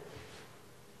floor,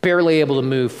 barely able to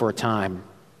move for a time,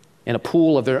 in a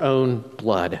pool of their own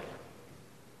blood.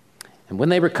 And when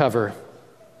they recover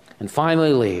and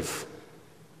finally leave,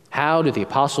 how do the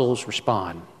apostles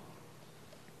respond?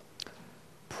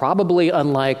 Probably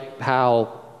unlike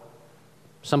how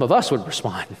some of us would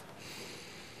respond.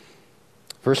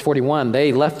 Verse 41,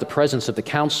 they left the presence of the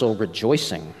council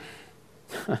rejoicing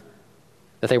that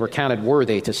they were counted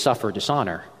worthy to suffer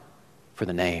dishonor for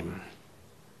the name.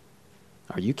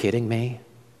 Are you kidding me?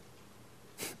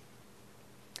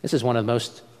 This is one of the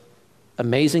most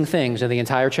amazing things in the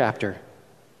entire chapter.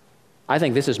 I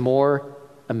think this is more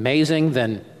amazing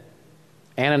than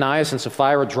Ananias and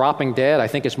Sapphira dropping dead. I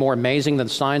think it's more amazing than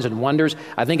signs and wonders.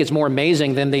 I think it's more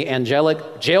amazing than the angelic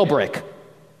jailbreak.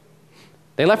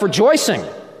 They left rejoicing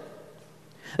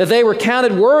that they were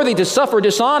counted worthy to suffer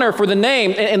dishonor for the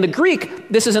name. In the Greek,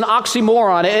 this is an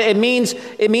oxymoron. It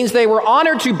means they were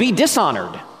honored to be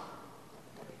dishonored.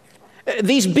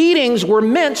 These beatings were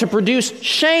meant to produce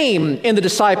shame in the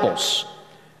disciples.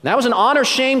 That was an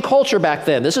honor-shame culture back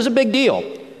then. This is a big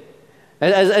deal.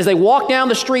 As they walked down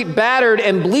the street battered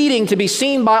and bleeding to be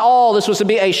seen by all, this was to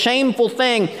be a shameful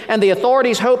thing, and the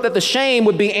authorities hoped that the shame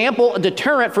would be ample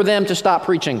deterrent for them to stop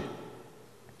preaching.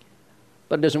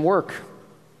 But it doesn't work.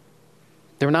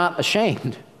 They're not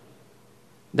ashamed.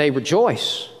 They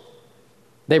rejoice.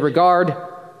 They regard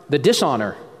the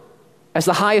dishonor as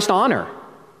the highest honor.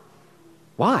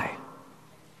 Why?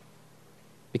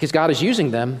 Because God is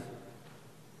using them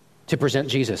to present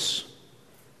Jesus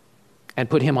and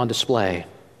put him on display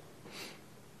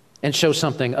and show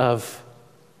something of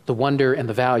the wonder and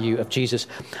the value of Jesus.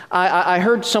 I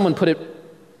heard someone put it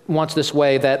once this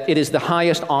way, that it is the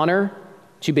highest honor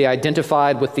to be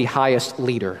identified with the highest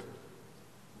leader.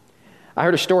 I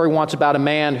heard a story once about a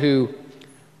man who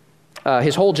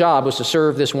his whole job was to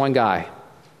serve this one guy.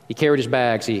 He carried his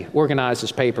bags, he organized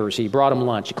his papers, he brought him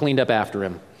lunch, he cleaned up after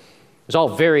him. It was all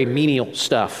very menial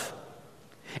stuff.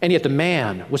 And yet the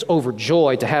man was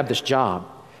overjoyed to have this job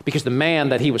because the man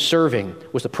that he was serving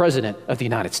was the President of the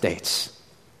United States.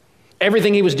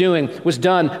 Everything he was doing was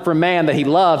done for a man that he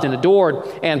loved and adored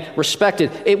and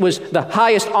respected. It was the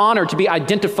highest honor to be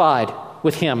identified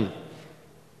with him.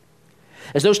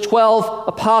 As those 12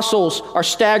 apostles are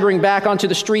staggering back onto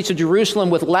the streets of Jerusalem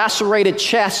with lacerated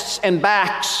chests and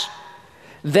backs,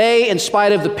 they, in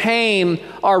spite of the pain,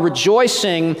 are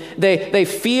rejoicing. They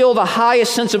feel the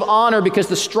highest sense of honor because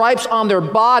the stripes on their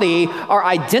body are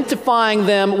identifying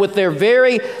them with the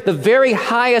very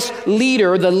highest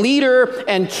leader, the leader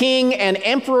and king and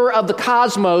emperor of the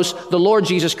cosmos, the Lord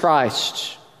Jesus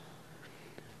Christ.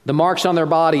 The marks on their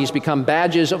bodies become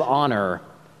badges of honor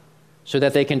so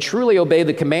that they can truly obey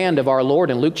the command of our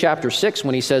Lord in Luke chapter 6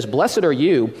 when he says, "Blessed are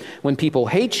you when people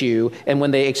hate you and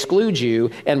when they exclude you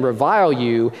and revile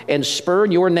you and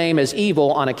spurn your name as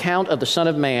evil on account of the Son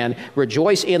of Man.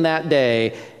 Rejoice in that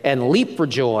day and leap for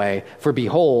joy, for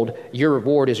behold, your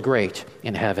reward is great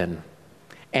in heaven."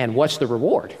 And what's the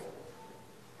reward?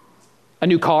 A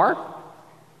new car?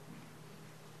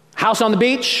 House on the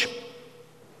beach?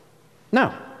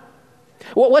 No.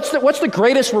 What's the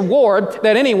greatest reward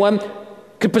that anyone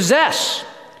could possess?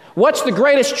 What's the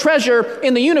greatest treasure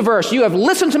in the universe? You have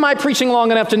listened to my preaching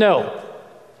long enough to know.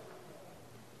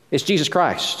 It's Jesus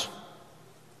Christ.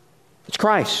 It's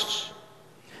Christ.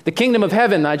 The kingdom of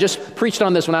heaven, I just preached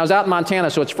on this when I was out in Montana,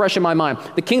 so it's fresh in my mind.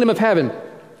 The kingdom of heaven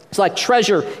is like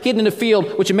treasure hidden in a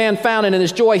field, which a man found, and in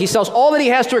his joy he sells all that he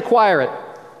has to acquire it.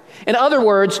 In other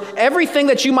words, everything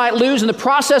that you might lose in the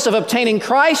process of obtaining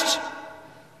Christ,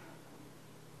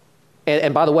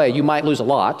 and by the way, you might lose a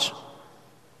lot.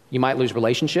 You might lose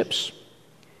relationships.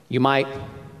 You might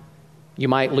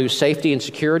lose safety and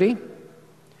security.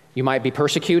 You might be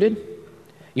persecuted.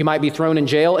 You might be thrown in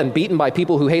jail and beaten by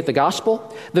people who hate the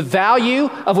gospel. The value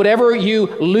of whatever you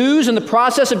lose in the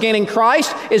process of gaining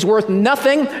Christ is worth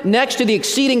nothing next to the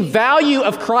exceeding value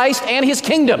of Christ and his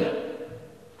kingdom.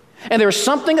 And there's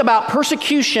something about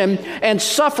persecution and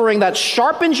suffering that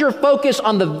sharpens your focus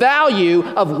on the value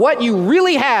of what you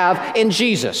really have in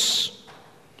Jesus.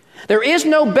 There is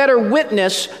no better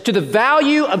witness to the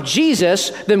value of Jesus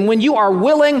than when you are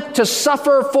willing to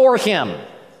suffer for him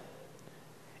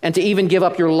and to even give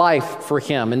up your life for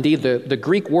him. Indeed, the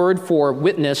Greek word for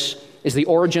witness is the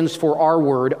origins for our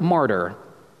word martyr.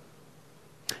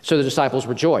 So the disciples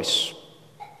rejoice.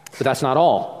 But that's not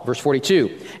all. Verse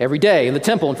 42, every day in the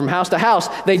temple and from house to house,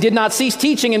 they did not cease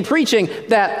teaching and preaching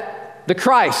that the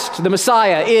Christ, the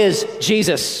Messiah, is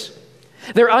Jesus.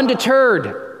 They're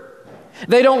undeterred.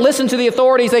 They don't listen to the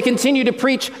authorities. They continue to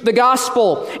preach the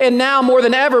gospel. And now more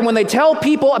than ever, when they tell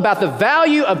people about the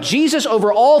value of Jesus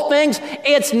over all things,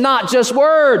 it's not just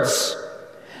words.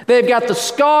 They've got the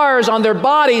scars on their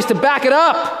bodies to back it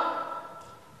up.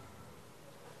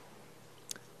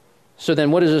 So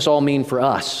then what does this all mean for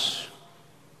us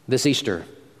this Easter?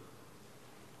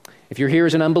 If you're here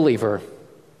as an unbeliever,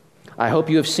 I hope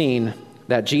you have seen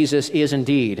that Jesus is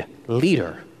indeed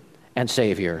leader and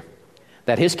Savior,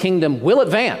 that his kingdom will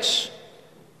advance,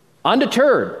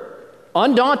 undeterred,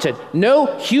 undaunted.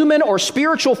 No human or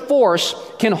spiritual force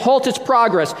can halt its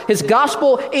progress. His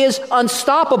gospel is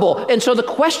unstoppable. And so the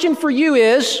question for you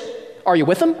is, are you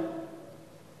with him?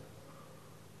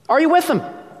 Are you with him?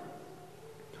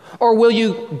 Or will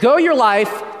you go your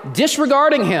life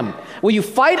disregarding him? Will you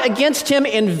fight against him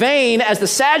in vain as the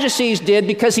Sadducees did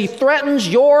because he threatens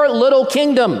your little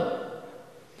kingdom?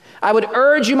 I would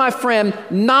urge you, my friend,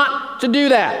 not to do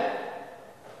that.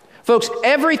 Folks,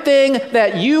 everything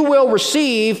that you will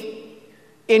receive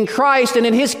in Christ and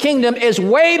in his kingdom is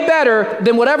way better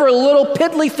than whatever little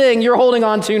piddly thing you're holding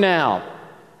on to now.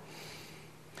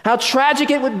 How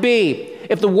tragic it would be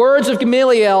if the words of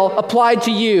Gamaliel applied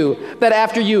to you, that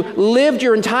after you lived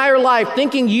your entire life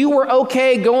thinking you were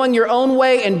okay going your own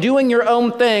way and doing your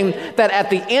own thing, that at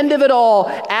the end of it all,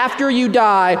 after you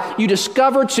die, you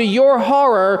discover to your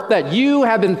horror that you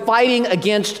have been fighting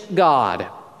against God.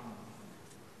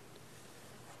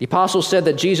 The apostles said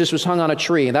that Jesus was hung on a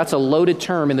tree, and that's a loaded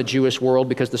term in the Jewish world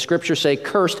because the scriptures say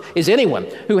cursed is anyone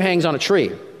who hangs on a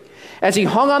tree. As he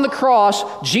hung on the cross,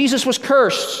 Jesus was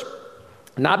cursed,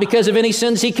 not because of any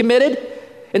sins he committed.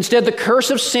 Instead, the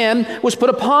curse of sin was put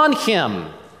upon him.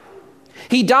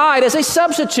 He died as a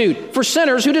substitute for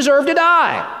sinners who deserved to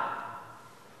die.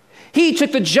 He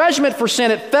took the judgment for sin.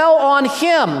 It fell on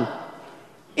him,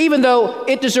 even though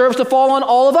it deserves to fall on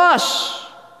all of us.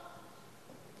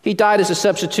 He died as a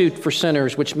substitute for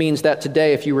sinners, which means that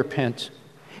today, if you repent,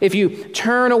 if you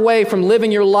turn away from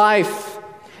living your life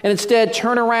and instead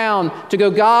turn around to go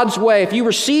God's way, if you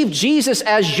receive Jesus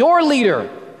as your leader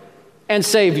and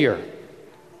Savior,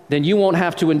 then you won't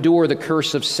have to endure the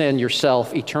curse of sin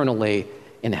yourself eternally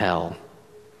in hell.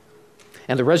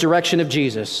 And the resurrection of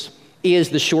Jesus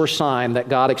is the sure sign that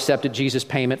God accepted Jesus'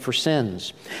 payment for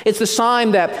sins. It's the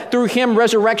sign that through him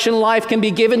resurrection life can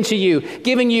be given to you,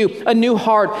 giving you a new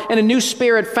heart and a new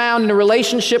spirit found in a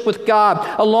relationship with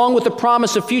God, along with the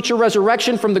promise of future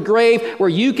resurrection from the grave where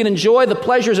you can enjoy the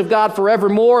pleasures of God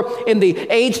forevermore in the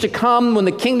age to come when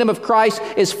the kingdom of Christ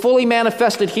is fully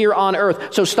manifested here on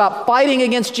earth. So stop fighting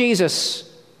against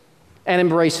Jesus and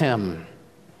embrace him.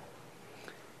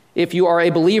 If you are a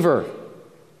believer,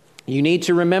 you need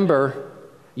to remember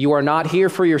you are not here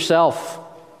for yourself.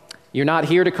 You're not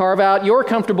here to carve out your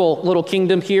comfortable little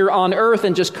kingdom here on earth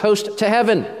and just coast to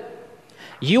heaven.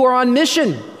 You are on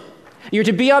mission. You're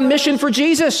to be on mission for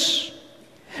Jesus.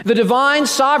 The divine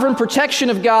sovereign protection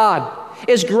of God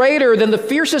is greater than the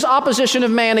fiercest opposition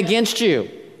of man against you.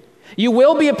 You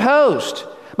will be opposed,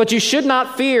 but you should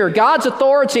not fear. God's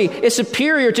authority is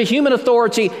superior to human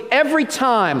authority every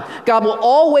time. God will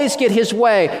always get his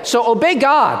way. So obey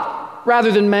God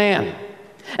rather than man.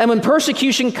 And when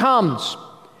persecution comes,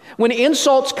 when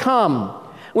insults come,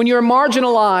 when you're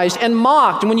marginalized and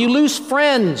mocked, when you lose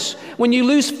friends, when you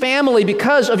lose family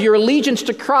because of your allegiance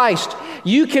to Christ,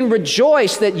 you can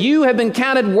rejoice that you have been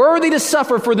counted worthy to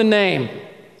suffer for the name.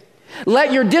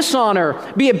 Let your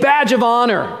dishonor be a badge of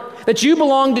honor, that you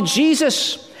belong to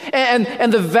Jesus,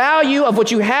 and the value of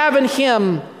what you have in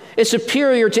Him is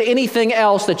superior to anything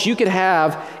else that you could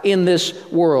have in this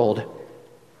world.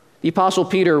 The Apostle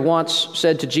Peter once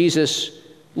said to Jesus,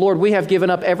 "Lord, we have given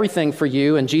up everything for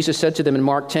you." And Jesus said to them in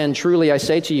Mark 10, "Truly I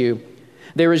say to you,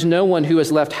 there is no one who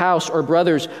has left house or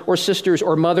brothers or sisters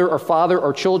or mother or father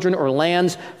or children or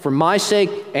lands for my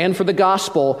sake and for the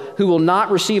gospel who will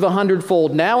not receive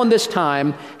 100-fold now in this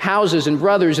time houses and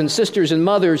brothers and sisters and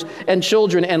mothers and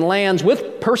children and lands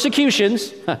with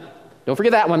persecutions," don't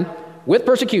forget that one, "with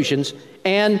persecutions,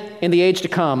 and in the age to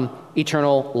come,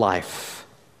 eternal life."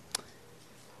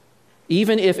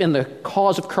 Even if in the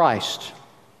cause of Christ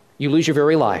you lose your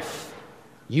very life,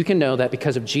 you can know that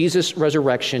because of Jesus'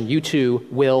 resurrection, you too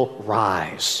will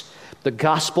rise. The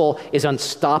gospel is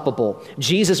unstoppable.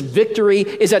 Jesus' victory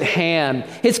is at hand.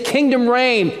 His kingdom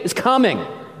reign is coming.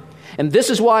 And this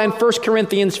is why in 1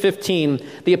 Corinthians 15,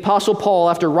 the Apostle Paul,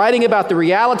 after writing about the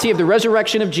reality of the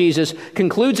resurrection of Jesus,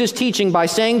 concludes his teaching by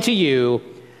saying to you,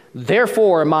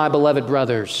 "Therefore, my beloved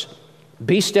brothers,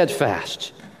 be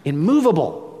steadfast,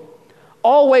 immovable,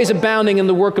 always abounding in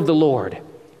the work of the Lord,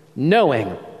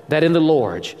 knowing that in the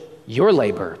Lord your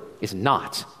labor is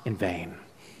not in vain."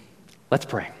 Let's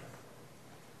pray.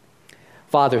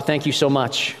 Father, thank you so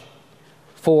much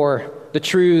for the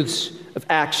truths of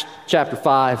Acts chapter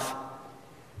 5.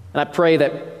 And I pray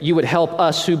that you would help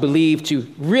us who believe to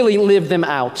really live them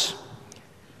out,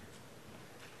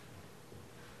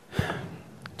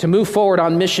 to move forward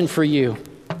on mission for you,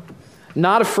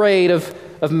 not afraid of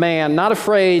man, not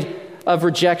afraid of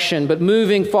rejection, but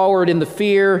moving forward in the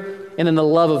fear and in the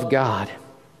love of God.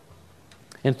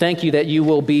 And thank you that you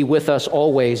will be with us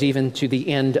always, even to the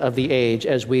end of the age,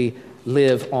 as we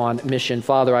live on mission.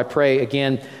 Father, I pray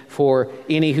again for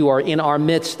any who are in our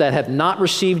midst that have not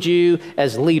received you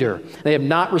as leader. They have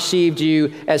not received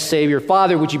you as Savior.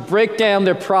 Father, would you break down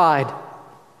their pride?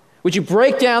 Would you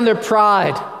break down their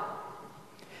pride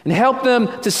and help them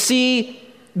to see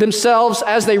themselves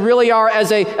as they really are,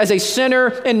 as a sinner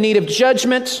in need of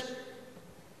judgment,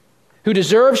 who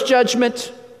deserves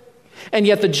judgment, and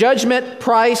yet the judgment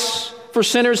price for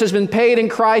sinners has been paid in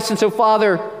Christ. And so,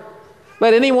 Father,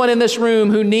 let anyone in this room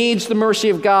who needs the mercy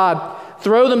of God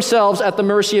throw themselves at the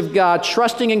mercy of God,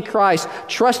 trusting in Christ,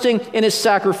 trusting in His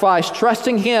sacrifice,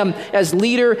 trusting Him as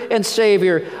leader and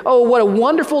Savior. Oh, what a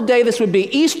wonderful day this would be,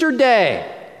 Easter Day,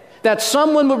 that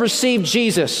someone would receive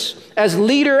Jesus as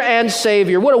leader and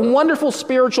Savior. What a wonderful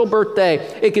spiritual birthday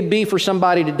it could be for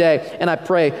somebody today. And I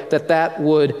pray that that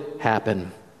would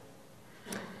happen.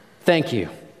 Thank you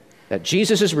that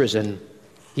Jesus is risen.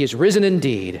 He is risen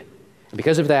indeed. And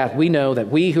because of that, we know that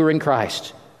we who are in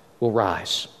Christ will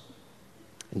rise.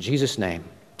 In Jesus' name,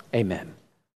 amen.